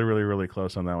 Really, really, really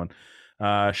close on that one.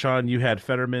 Sean, you had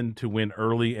Fetterman to win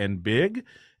early and big.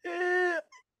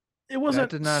 It wasn't.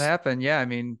 That did not happen. Yeah, I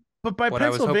mean, but by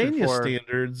Pennsylvania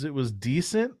standards, it was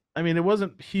decent. I mean, it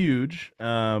wasn't huge,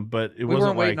 but it wasn't. We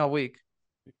weren't waiting all week.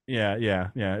 Yeah.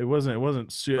 It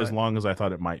wasn't as long as I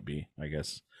thought it might be, I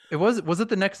guess. It was. Was it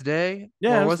the next day?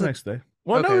 Yeah, it was the next day.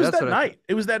 Well, no, it was that night.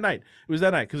 It was that night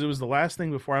because it was the last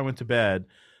thing before I went to bed.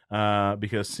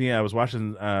 Because I was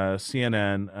watching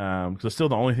CNN. Because it's still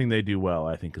the only thing they do well,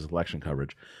 I think, is election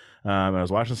coverage. I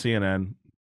was watching CNN,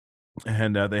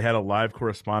 and they had a live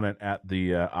correspondent at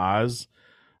the Oz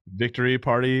victory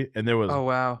party, and there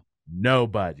was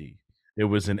nobody. It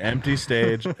was an empty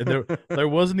stage. And there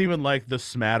wasn't even like the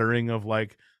smattering of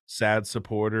like sad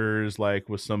supporters, like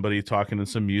with somebody talking and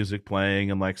some music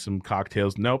playing and like some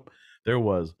cocktails. Nope, there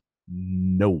was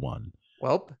no one.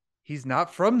 Well, he's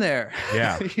not from there.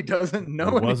 Yeah, he doesn't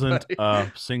know. It wasn't a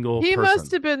single. He person.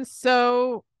 must have been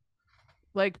so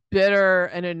like bitter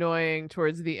and annoying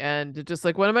towards the end. Just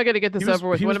like, when am I going to get this over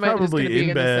with? He When was am I just going probably to be in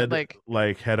in this bed,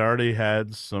 like had already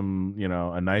had some,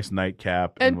 a nice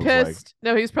nightcap, and was pissed?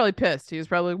 No, he's probably pissed. He was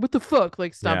probably what the fuck,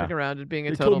 like stomping Yeah. around and being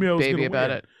a They told total me I was baby gonna about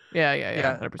win. it.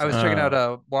 Yeah. I was 100%. checking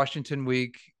out Washington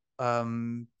Week,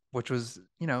 which was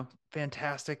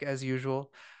fantastic as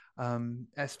usual,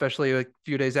 especially a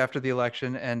few days after the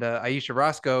election. And Aisha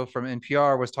Roscoe from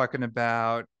NPR was talking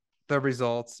about the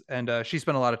results, and she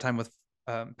spent a lot of time with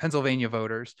Pennsylvania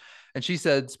voters, and she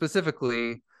said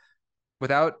specifically,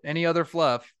 without any other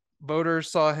fluff,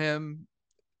 voters saw him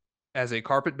as a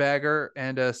carpetbagger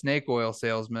and a snake oil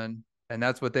salesman, and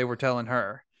that's what they were telling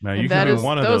her. Now And you that can be is-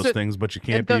 one of those those are- things, but you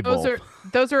can't And be those both.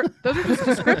 are just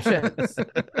descriptions.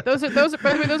 Those are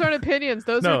by the way, those aren't opinions.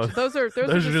 Those No, are those are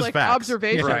just just like facts.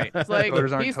 observations. Right. It's like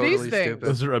Voters aren't these totally things. stupid.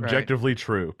 Those are Right. objectively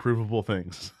true, provable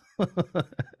things.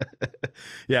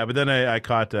 Yeah, but then I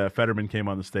caught Fetterman came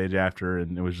on the stage after,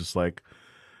 and it was just like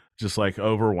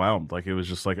overwhelmed. Like it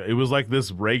was like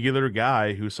this regular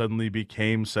guy who suddenly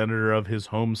became senator of his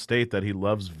home state that he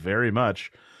loves very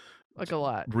much, Like a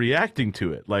lot. reacting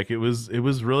to it. Like it was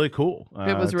really cool.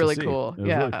 It was to really see. cool. It was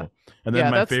Yeah. really cool. And then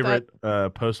Yeah, my that's favorite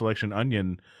post-election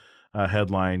Onion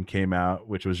headline came out,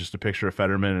 which was just a picture of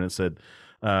Fetterman, and it said,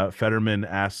 Fetterman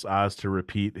asks Oz to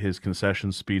repeat his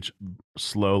concession speech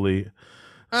slowly.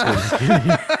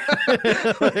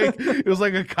 It was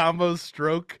like a combo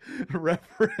stroke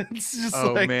reference. Just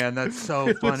Man, that's so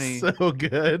it was funny. so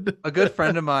good. A good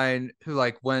friend of mine who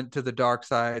went to the dark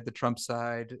side, the Trump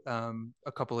side,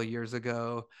 a couple of years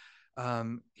ago.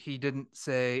 He didn't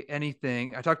say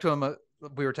anything. I talked to him.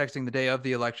 We were texting the day of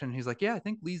the election. He's like, "Yeah, I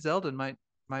think Lee Zeldin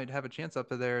might have a chance up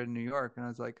there in New York." And I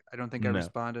was like, "I don't think I No.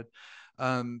 responded."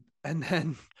 And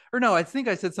then, or no, I think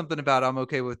I said something about I'm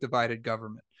okay with divided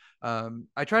government.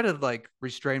 I try to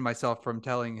restrain myself from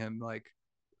telling him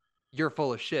you're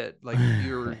full of shit,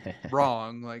 you're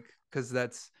wrong, because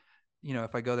that's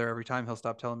if I go there every time, he'll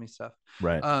stop telling me stuff.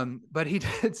 Right. But he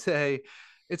did say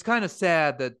it's kind of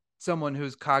sad that someone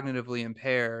who's cognitively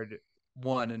impaired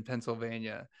won in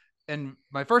Pennsylvania. And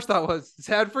my first thought was,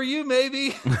 sad for you,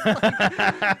 maybe.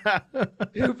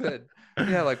 Stupid.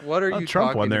 Yeah, what are you Trump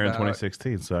talking won there in about?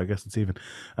 2016, so I guess it's even.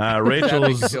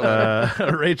 Rachel's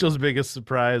biggest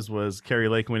surprise was Carrie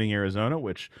Lake winning Arizona,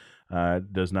 which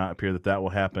does not appear that will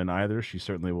happen either. She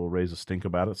certainly will raise a stink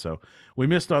about it. So we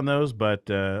missed on those, but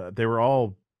they were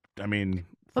all, frankly,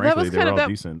 that was they kind were of all that.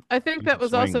 decent. I think that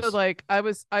was swings. also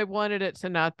I wanted it to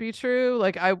not be true.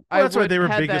 That's why they were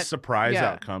biggest surprise yeah,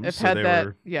 outcomes. So they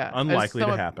were unlikely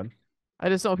to happen. I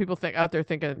just don't want people out there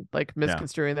thinking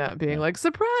misconstruing that and being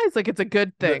surprise, it's a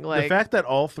good thing. The fact that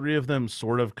all three of them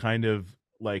sort of kind of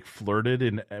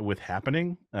flirted with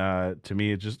happening, to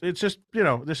me, it's just this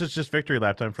is just victory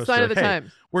lap time for us. Sign of the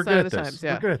times. We're good at this.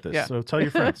 Yeah. We're good at this. Yeah. So tell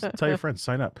your friends.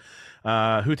 Sign up.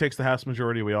 Who takes the House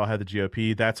majority? We all had the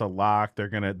GOP. That's a lock. They're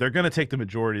gonna take the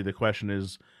majority. The question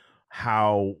is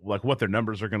how, what their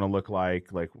numbers are going to look like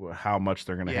how much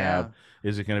they're going to have.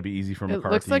 Is it going to be easy for McCarthy?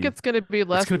 It looks like it's going to be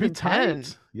less than 10.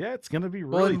 Yeah, it's going to be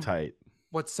really tight.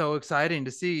 What's so exciting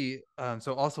to see,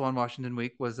 so also on Washington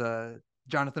Week was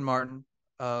Jonathan Martin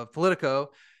of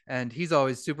Politico, and he's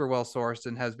always super well sourced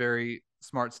and has very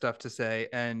smart stuff to say.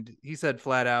 And he said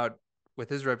flat out, with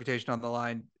his reputation on the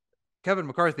line, Kevin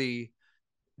McCarthy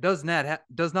does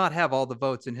not have all the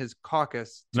votes in his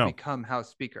caucus to become House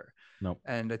Speaker. No.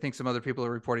 And I think some other people are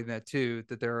reporting that too,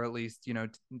 that there are at least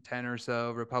 10 or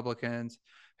so Republicans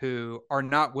who are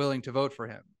not willing to vote for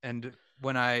him. And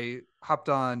when I hopped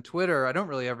on Twitter, I don't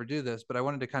really ever do this, but I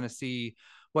wanted to kind of see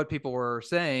what people were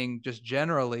saying just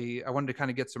generally. I wanted to kind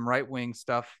of get some right-wing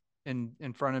stuff in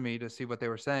front of me to see what they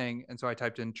were saying. And so I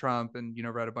typed in Trump and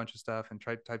read a bunch of stuff and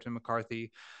typed in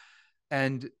McCarthy,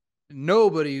 and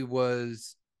nobody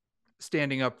was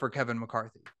standing up for Kevin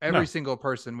McCarthy. Every single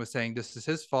person was saying this is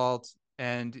his fault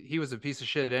and he was a piece of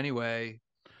shit anyway.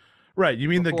 Right. You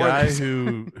mean the guy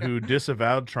who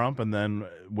disavowed Trump and then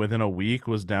within a week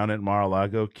was down at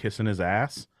Mar-a-Lago kissing his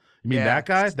ass? You mean that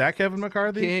guy? That Kevin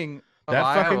McCarthy? King of that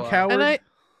Iowa. fucking coward?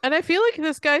 And I feel like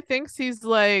this guy thinks he's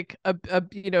like a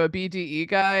BDE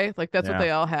guy. That's what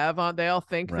they all have on. They all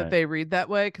think that they read that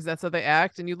way because that's how they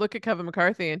act. And you look at Kevin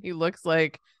McCarthy and he looks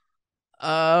like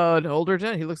an older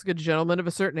gent. He looks like a gentleman of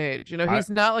a certain age. He's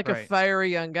not like a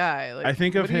fiery young guy. I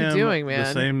think of him doing, man?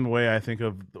 The same way I think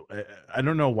of. I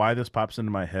don't know why this pops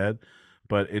into my head,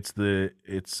 but it's the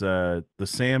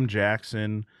Sam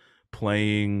Jackson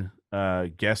playing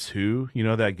Guess Who.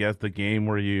 The game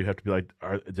where you have to be like,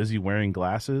 is he wearing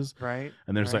glasses? Right.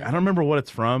 And there's I don't remember what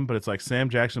it's from, but it's like Sam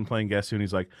Jackson playing Guess Who, and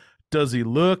he's like, does he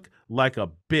look like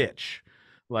a bitch?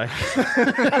 Like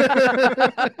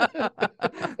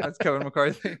That's Kevin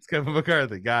McCarthy. It's Kevin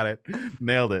McCarthy. Got it.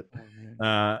 Nailed it.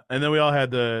 And then we all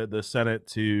had the Senate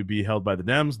to be held by the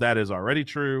Dems. That is already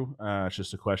true. It's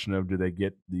just a question of do they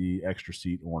get the extra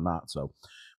seat or not. So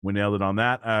we nailed it on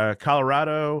that.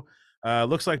 Colorado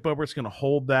looks like Boebert's going to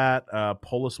hold that.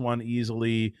 Polis won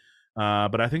easily.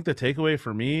 But I think the takeaway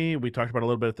for me, we talked about a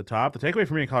little bit at the top. The takeaway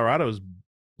for me in Colorado is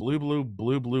blue, blue,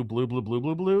 blue, blue, blue, blue, blue,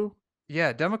 blue, blue.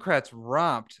 Yeah, Democrats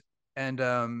romped, and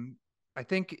I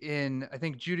think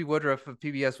Judy Woodruff of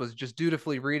PBS was just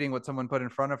dutifully reading what someone put in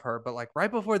front of her. But like right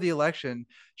before the election,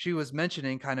 she was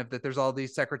mentioning kind of that there's all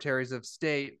these secretaries of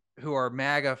state who are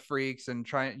MAGA freaks and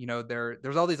trying,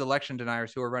 there's all these election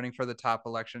deniers who are running for the top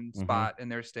election spot in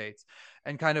their states,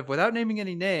 and kind of without naming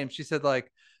any names, she said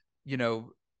like,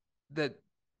 that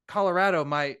Colorado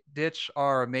might ditch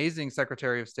our amazing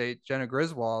Secretary of State, Jenna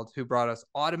Griswold, who brought us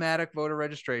automatic voter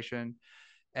registration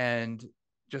and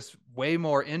just way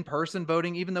more in-person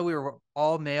voting. Even though we were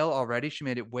all mail already, she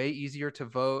made it way easier to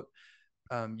vote.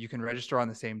 You can register on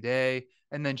the same day.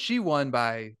 And then she won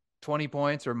by 20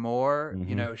 points or more.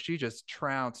 She just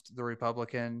trounced the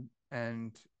Republican.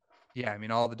 And yeah, I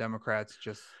mean, all the Democrats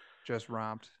just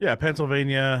romped. Yeah,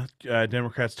 Pennsylvania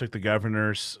Democrats took the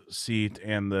governor's seat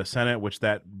and the Senate, which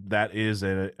that is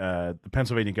the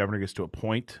Pennsylvania governor gets to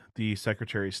appoint the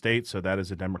Secretary of State, so that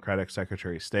is a Democratic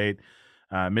Secretary of State.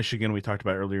 Michigan, we talked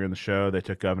about earlier in the show, they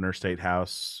took governor, state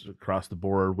house across the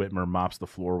board. Whitmer mops the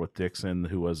floor with Dixon,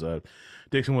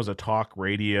 Dixon was a talk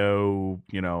radio,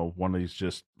 one of these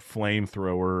just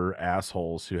flamethrower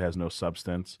assholes who has no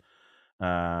substance.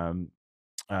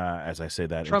 As I say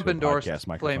that, Trump endorsed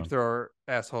microphone. Flamethrower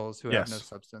assholes who have no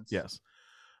substance. Yes.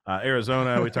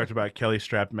 Arizona, we talked about Kelly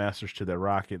strapped Masters to the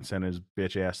rocket and sent his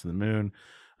bitch ass to the moon.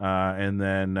 And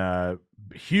then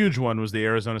huge one was the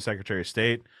Arizona Secretary of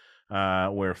State,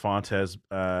 where Fontes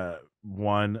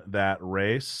won that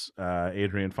race.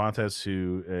 Adrian Fontes,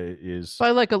 who is by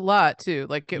like a lot too.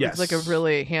 Like it was like a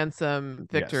really handsome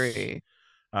victory.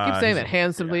 Yes. Keep saying that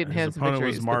handsome lead and handsome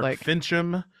victories. Was Mark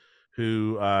Fincham,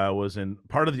 who was in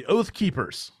part of the Oath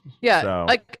Keepers. Yeah, so.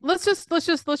 like let's just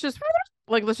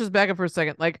back up for a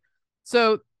second. Like,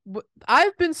 so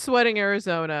I've been sweating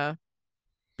Arizona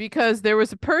because there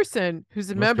was a person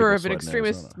who's a member of an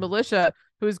extremist militia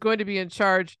who is going to be in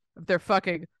charge of their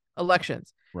fucking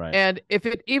elections. Right. And if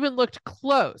it even looked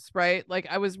close, right? Like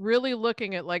I was really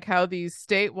looking at like how these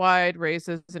statewide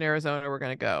races in Arizona were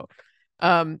going to go.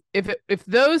 If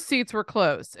those seats were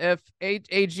close, if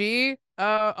AG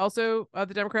also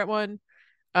the Democrat one,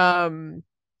 the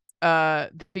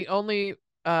only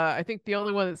I think the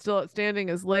only one that's still outstanding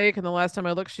is Lake, and the last time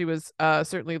I looked she was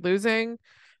certainly losing.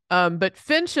 But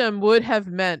Fincham would have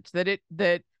meant that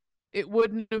it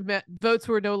wouldn't have meant votes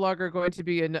were no longer going to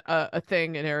be a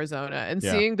thing in Arizona. And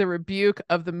seeing the rebuke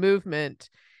of the movement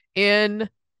in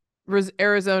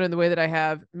Arizona in the way that I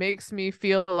have makes me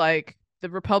feel like the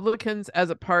Republicans as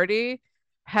a party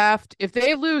if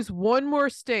they lose one more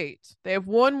state, they have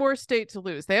one more state to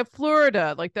lose. They have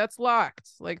Florida, like that's locked.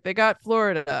 Like they got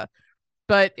Florida.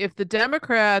 But if the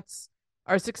Democrats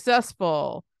are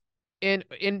successful in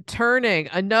turning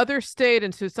another state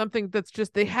into something that's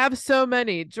just, they have so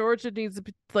many, Georgia needs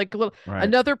like a little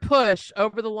another push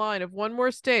over the line of one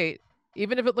more state,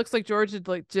 even if it looks like Georgia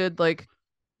did a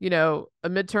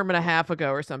midterm and a half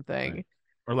ago or something. Right.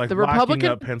 Or like the locking Republican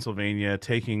up Pennsylvania,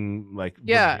 taking like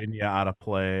Virginia out of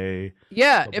play.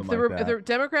 Yeah, if the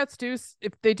Democrats do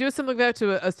something like that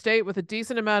to a state with a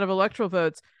decent amount of electoral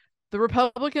votes, the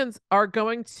Republicans are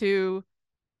going to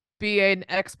be an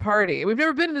X party. We've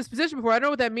never been in this position before. I don't know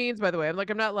what that means, by the way. I'm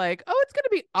not like, oh, it's going to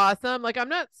be awesome. Like I'm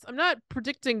not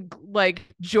predicting like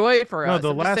joy for us. No,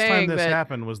 the last time this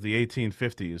happened was the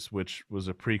 1850s, which was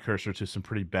a precursor to some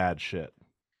pretty bad shit.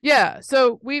 Yeah,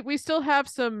 so we still have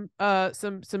some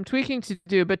tweaking to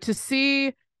do, but to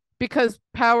see, because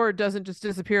power doesn't just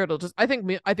disappear, I think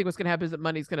what's going to happen is that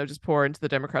money's going to just pour into the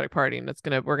Democratic Party, and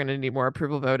we're going to need more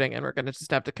approval voting, and we're going to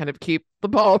just have to kind of keep the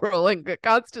ball rolling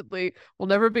constantly. We'll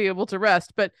never be able to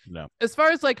rest. But as far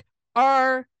as like,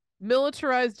 are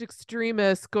militarized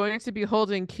extremists going to be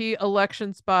holding key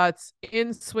election spots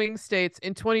in swing states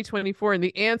in 2024? And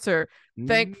the answer,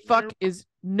 thank fuck, is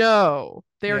no,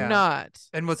 they're not.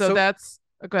 And that's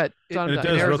go ahead. It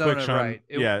does real quick, Sean. Right.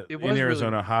 In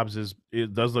Arizona, really... Hobbs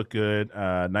it does look good.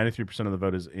 93% of the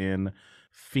vote is in.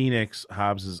 Phoenix,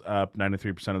 Hobbs is up.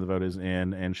 93% of the vote is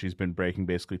in, and she's been breaking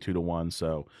basically 2-1.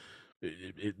 So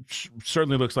it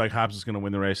certainly looks like Hobbs is going to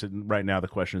win the race. And right now, the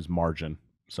question is margin.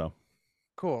 So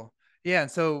cool. Yeah,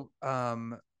 and so I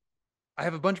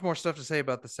have a bunch more stuff to say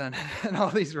about the Senate and all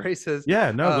these races.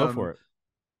 Yeah, no, go for it.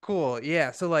 cool.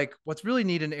 Yeah. So like what's really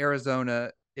neat in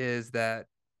Arizona is that,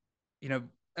 you know,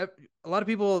 a lot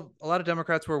of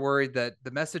Democrats were worried that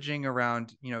the messaging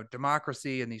around, you know,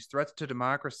 democracy and these threats to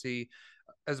democracy,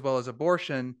 as well as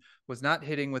abortion, was not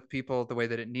hitting with people the way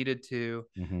that it needed to.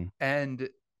 Mm-hmm. And,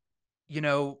 you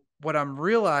know, what I'm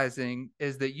realizing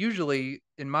is that usually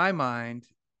in my mind,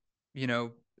 you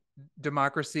know,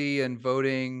 democracy and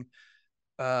voting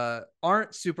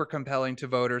aren't super compelling to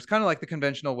voters, kind of like the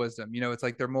conventional wisdom. You know, it's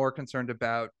like they're more concerned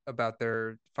about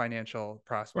their financial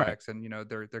prospects and, you know,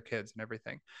 their kids and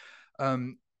everything.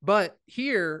 But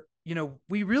here, you know,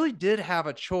 we really did have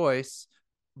a choice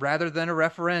rather than a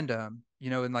referendum,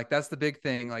 you know, and like that's the big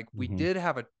thing. Like we did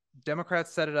have a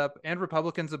Democrats set it up and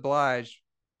Republicans obliged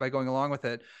by going along with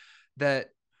it, that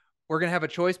we're going to have a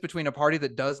choice between a party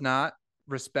that does not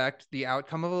respect the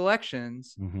outcome of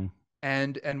elections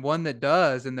and one that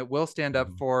does, and that will stand up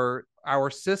for our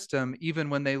system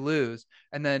even when they lose.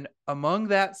 And then among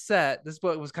that set, this is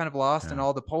what was kind of lost in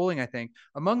all the polling, I think,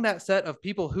 among that set of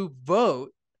people who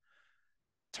vote,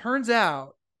 turns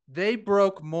out they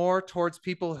broke more towards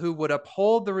people who would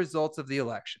uphold the results of the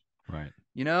election. Right.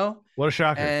 You know? What a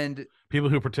shocker. And people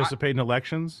who participate in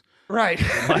elections. Right.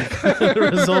 Like the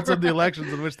results of the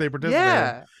elections in which they participated.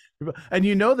 Yeah. And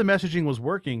you know the messaging was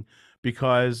working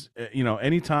because, you know,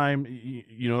 anytime,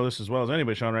 you know this as well as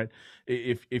anybody, Sean, right?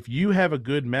 If you have a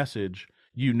good message,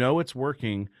 you know it's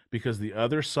working because the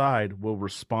other side will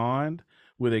respond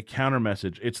with a counter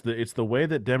message. It's the way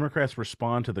that Democrats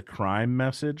respond to the crime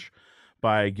message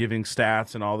by giving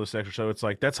stats and all this extra. So it's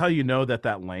like, that's how you know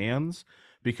that lands,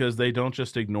 because they don't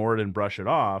just ignore it and brush it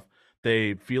off.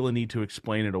 They feel a need to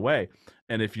explain it away.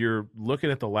 And if you're looking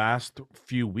at the last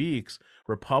few weeks,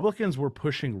 Republicans were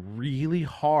pushing really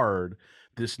hard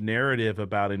this narrative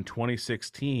about in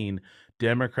 2016,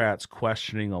 Democrats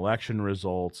questioning election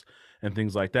results and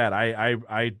things like that.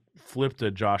 I flipped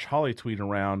a Hawley tweet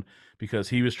around because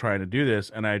he was trying to do this.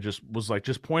 And I just was like,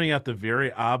 just pointing out the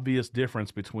very obvious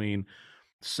difference between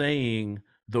saying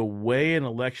the way an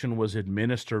election was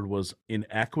administered was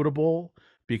inequitable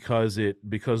because the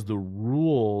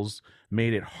rules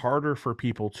made it harder for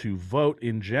people to vote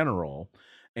in general,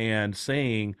 and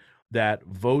saying that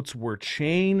votes were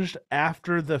changed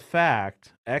after the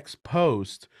fact, ex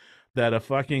post, that a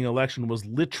fucking election was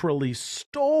literally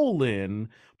stolen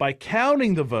by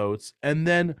counting the votes and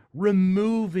then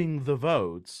removing the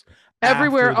votes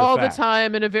everywhere all fact. the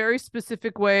time in a very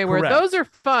specific way. Correct. Where those are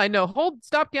fine. No,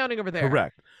 stop counting over there.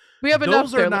 Correct. We have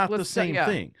enough. Those are not the same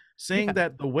thing. Saying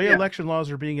that the way election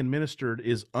laws are being administered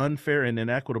is unfair and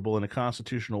inequitable in a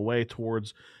constitutional way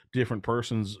towards different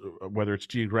persons, whether it's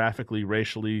geographically,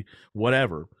 racially,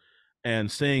 whatever, and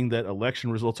saying that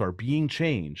election results are being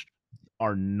changed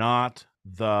are not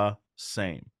the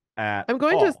same at all.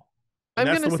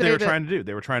 That's what they were trying to do.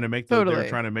 They were trying to make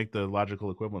the logical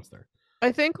equivalence there.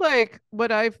 I think like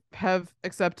what I have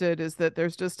accepted is that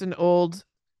there's just an old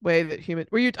way that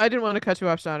I didn't want to cut you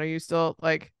off, Sean. Are you still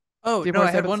like? Oh no, I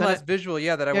had one last visual.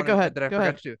 Yeah, that I forgot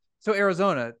to do. So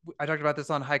Arizona, I talked about this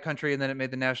on High Country, and then it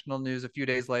made the national news a few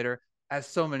days later, as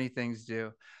so many things do.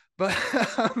 But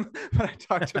but I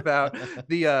talked about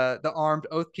the armed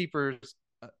oath keepers,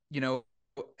 you know,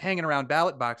 hanging around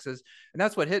ballot boxes, and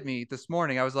that's what hit me this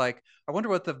morning. I was like, I wonder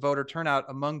what the voter turnout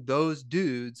among those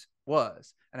dudes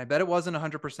was, and I bet it wasn't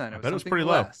 100%. I bet it was pretty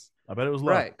low. I bet it was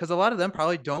low, right? Because a lot of them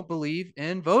probably don't believe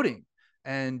in voting,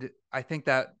 and I think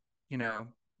that, you know,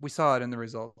 we saw it in the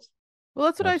results. Well,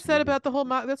 that's what I said about the whole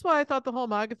that's why I thought the whole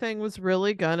MAGA thing was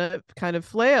really gonna kind of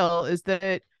flail, is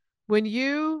that when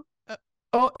you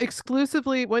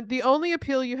exclusively, when the only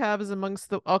appeal you have is amongst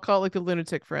the, I'll call it like the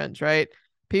lunatic fringe, right?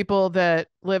 People that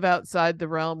live outside the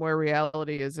realm where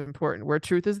reality is important, where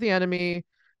truth is the enemy.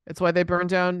 It's why they burn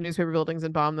down newspaper buildings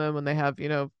and bomb them when they have, you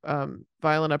know,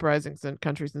 violent uprisings in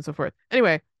countries and so forth.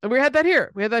 Anyway, and we had that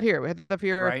here. We had that here.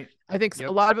 Right. I think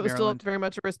a lot of it was still very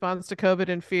much a response to COVID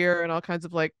and fear and all kinds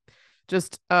of like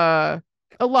just a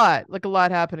lot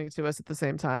happening to us at the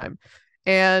same time.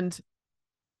 And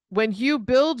when you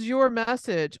build your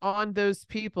message on those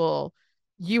people,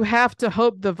 you have to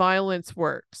hope the violence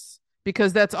works,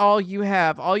 because that's all you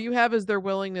have. All you have is their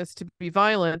willingness to be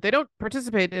violent. They don't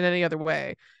participate in any other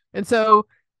way. And so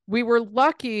we were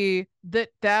lucky that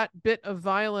that bit of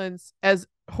violence, as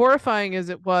horrifying as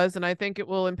it was, and I think it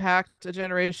will impact a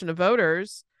generation of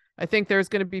voters. I think there's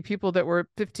going to be people that were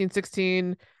 15,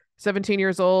 16, 17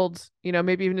 years old, you know,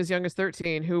 maybe even as young as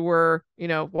 13, who were, you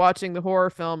know, watching the horror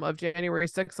film of January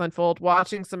 6th unfold,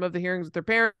 watching some of the hearings with their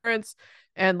parents.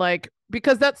 And like,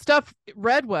 because that stuff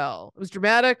read well, it was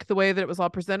dramatic. The way that it was all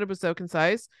presented was so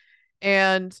concise,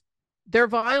 and their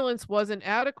violence wasn't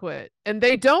adequate, and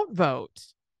they don't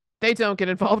vote. They don't get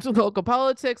involved in local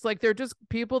politics. Like, they're just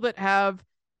people that have,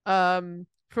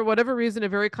 for whatever reason, a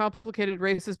very complicated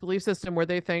racist belief system where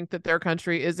they think that their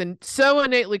country is so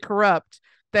innately corrupt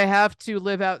they have to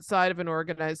live outside of an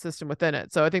organized system within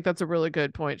it. So I think that's a really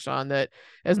good point, Sean, that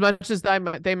as much as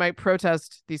they might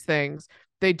protest these things,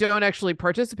 they don't actually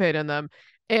participate in them.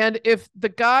 And if the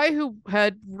guy who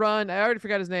had run, I already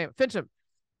forgot his name, Fincham,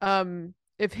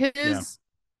 if his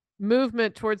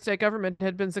movement towards state government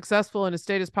had been successful in a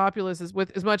state as populous as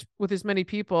with as many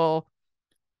people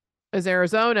as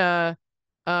Arizona,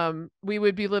 we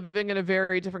would be living in a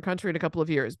very different country in a couple of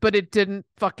years. But it didn't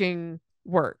fucking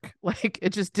work. Like,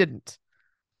 it just didn't.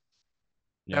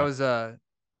 That was my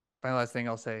last thing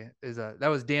I'll say is that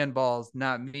was Dan Balls,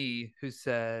 not me, who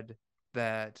said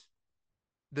that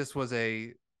this was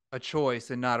a choice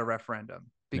and not a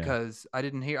referendum, because I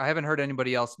haven't heard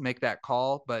anybody else make that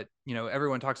call, but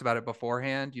everyone talks about it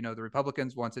beforehand. The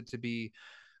Republicans wants it to be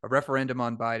a referendum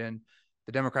on Biden.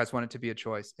 The Democrats want it to be a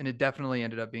choice, and it definitely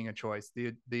ended up being a choice.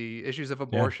 The issues of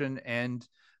abortion and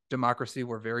democracy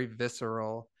were very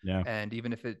visceral. Yeah. And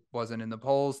even if it wasn't in the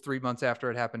polls 3 months after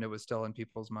it happened, it was still in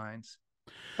people's minds.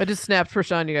 I just snapped for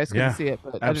Sean. You guys couldn't see it,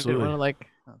 but absolutely. I didn't want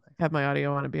to have my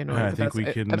audio on and be annoying. I think we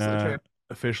can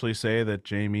officially say that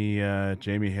Jamie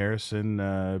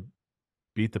Harrison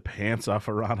beat the pants off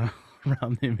of Ronna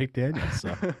McDaniel.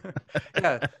 So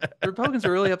yeah, the Republicans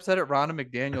are really upset at Ronna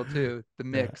McDaniel too. The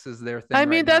mix is their thing. I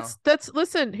mean, that's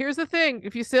listen, here's the thing.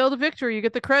 If you sail to victory, you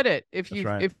get the credit. If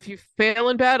you fail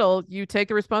in battle, you take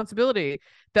the responsibility.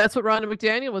 That's what Ronna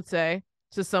McDaniel would say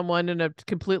to someone in a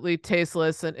completely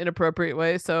tasteless and inappropriate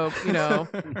way. So, All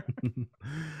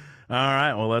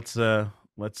right. Well, let's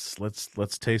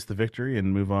taste the victory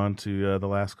and move on to the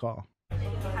last call.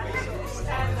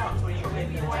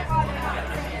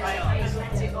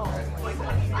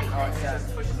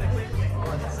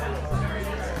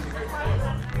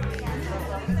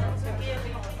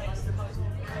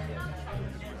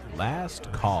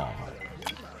 Last call.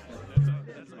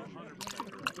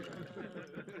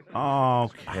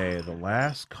 Okay, the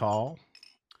last call.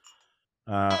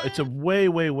 It's a way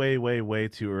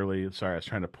too early. Sorry, I was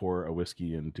trying to pour a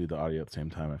whiskey and do the audio at the same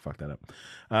time. I fucked that up.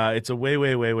 It's a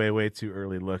way too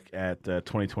early look at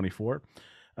 2024.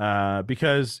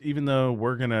 Because even though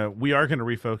we are gonna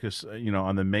refocus,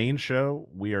 on the main show,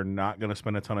 we are not gonna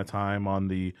spend a ton of time on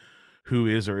the who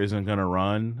is or isn't gonna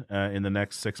run in the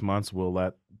next 6 months. We'll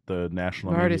let the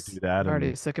national media do that. I'm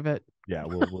already sick of it. Yeah,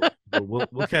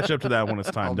 we'll catch up to that when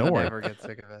it's time. Don't worry. Never get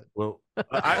sick of it. Well,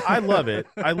 I love it,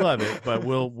 but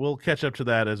we'll catch up to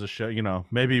that as a show.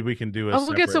 Maybe we can do a.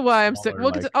 We'll get to why I'm sick.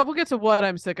 We'll get to what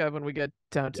I'm sick of when we get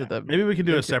down to the. Maybe we can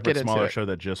do a separate, smaller show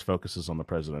that just focuses on the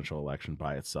presidential election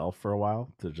by itself for a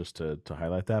while to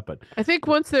highlight that. But I think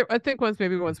once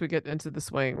we get into the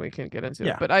swing, we can get into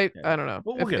it. But I don't know.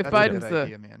 We'll if Biden's the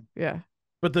idea, man. Yeah.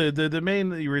 But the main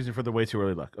reason for the way too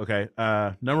early look, okay,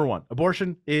 number one,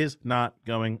 abortion is not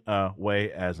going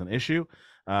away as an issue.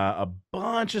 A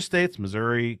bunch of states,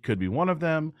 Missouri could be one of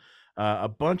them, a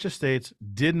bunch of states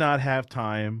did not have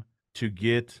time to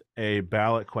get a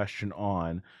ballot question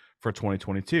on for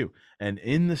 2022. And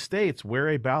in the states where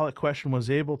a ballot question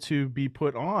was able to be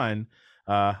put on,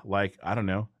 like, I don't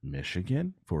know,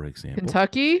 Michigan, for example.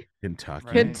 Kentucky,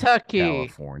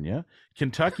 California.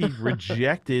 Kentucky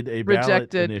rejected a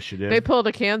ballot initiative. They pulled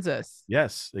a Kansas.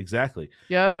 Yes, exactly.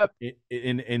 Yep.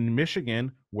 In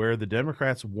Michigan, where the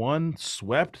Democrats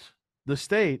swept the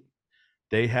state,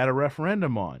 they had a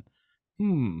referendum on.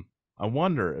 I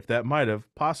wonder if that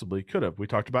could have. We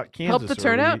talked about Kansas.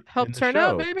 Help turn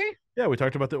out, maybe? Yeah, we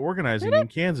talked about the organizing in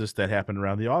Kansas that happened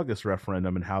around the August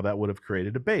referendum and how that would have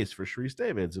created a base for Sharice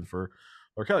Davids and for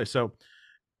Laura Kelly. So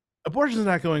abortion is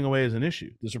not going away as an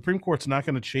issue. The Supreme Court's not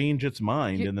going to change its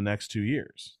mind in the next 2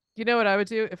 years. You know what I would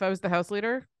do if I was the House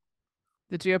leader?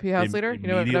 The GOP House leader? You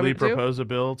know what I would immediately propose a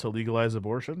bill to legalize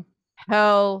abortion?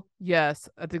 Hell yes.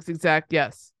 That's exact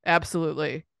yes.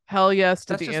 Absolutely. Hell yes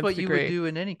to that's the just nth what you degree. would do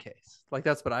in any case. Like,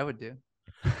 that's what I would do.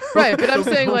 Right, but I'm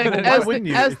saying, like,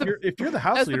 if you're the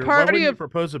House leader, why wouldn't you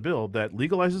propose a bill that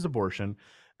legalizes abortion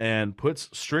and puts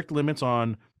strict limits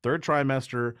on third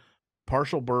trimester,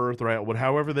 partial birth, right?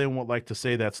 However they like to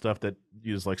say that stuff that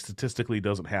is like statistically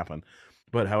doesn't happen,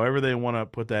 but however they want to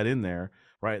put that in there,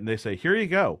 right? And they say, here you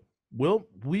go.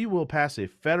 We will pass a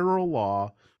federal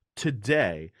law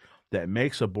today that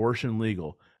makes abortion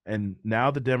legal. And now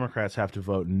the Democrats have to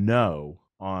vote no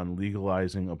on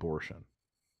legalizing abortion.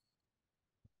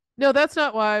 No, that's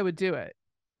not why I would do it.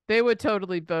 They would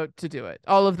totally vote to do it.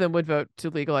 All of them would vote to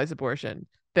legalize abortion.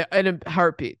 In a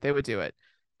heartbeat, they would do it.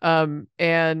 The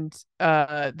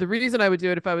reason I would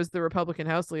do it if I was the Republican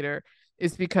House leader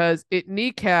is because it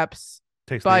kneecaps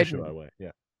Takes the Biden. issue away.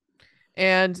 Yeah.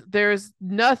 And there's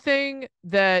nothing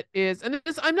that is, and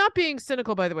this, I'm not being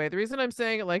cynical, by the way. The reason I'm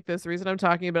saying it like this, the reason I'm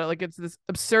talking about it like it's this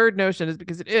absurd notion is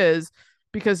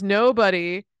because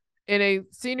nobody in a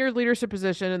senior leadership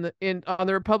position on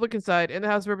the Republican side in the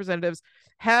House of Representatives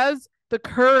has the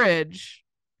courage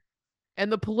and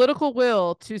the political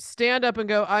will to stand up and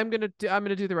go, I'm gonna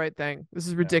do the right thing. This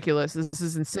is ridiculous. This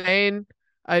is insane.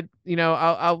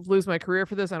 I'll lose my career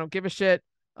for this. I don't give a shit.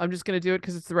 I'm just gonna do it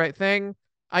because it's the right thing.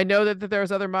 I know that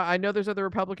there's other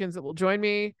Republicans that will join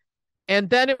me, and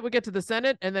then it would get to the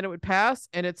Senate, and then it would pass,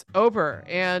 and it's over.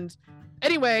 And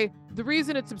anyway, the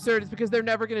reason it's absurd is because they're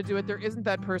never going to do it. There isn't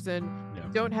that person. Yeah.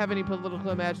 They don't have any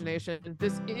political imagination.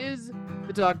 This is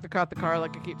the dog that caught the car,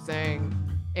 like I keep saying.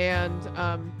 And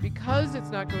because it's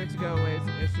not going to go away as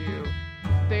an issue,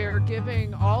 they're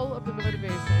giving all of the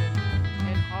motivation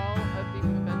and all of the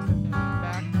momentum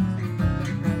back to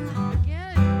Democrats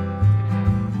again.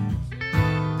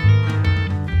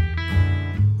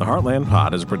 The Heartland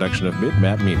Pod is a production of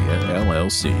Midmap Media,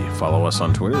 LLC. Follow us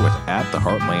on Twitter with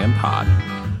 @TheHeartlandPod.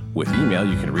 With email,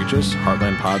 you can reach us,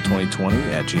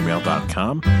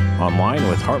 heartlandpod2020@gmail.com, online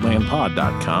with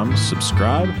heartlandpod.com.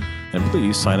 Subscribe, and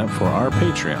please sign up for our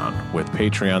Patreon with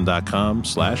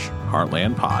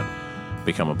patreon.com/heartlandpod.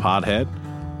 Become a podhead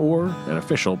or an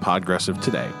official Podgressive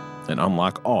today and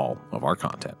unlock all of our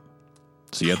content.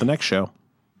 See you at the next show.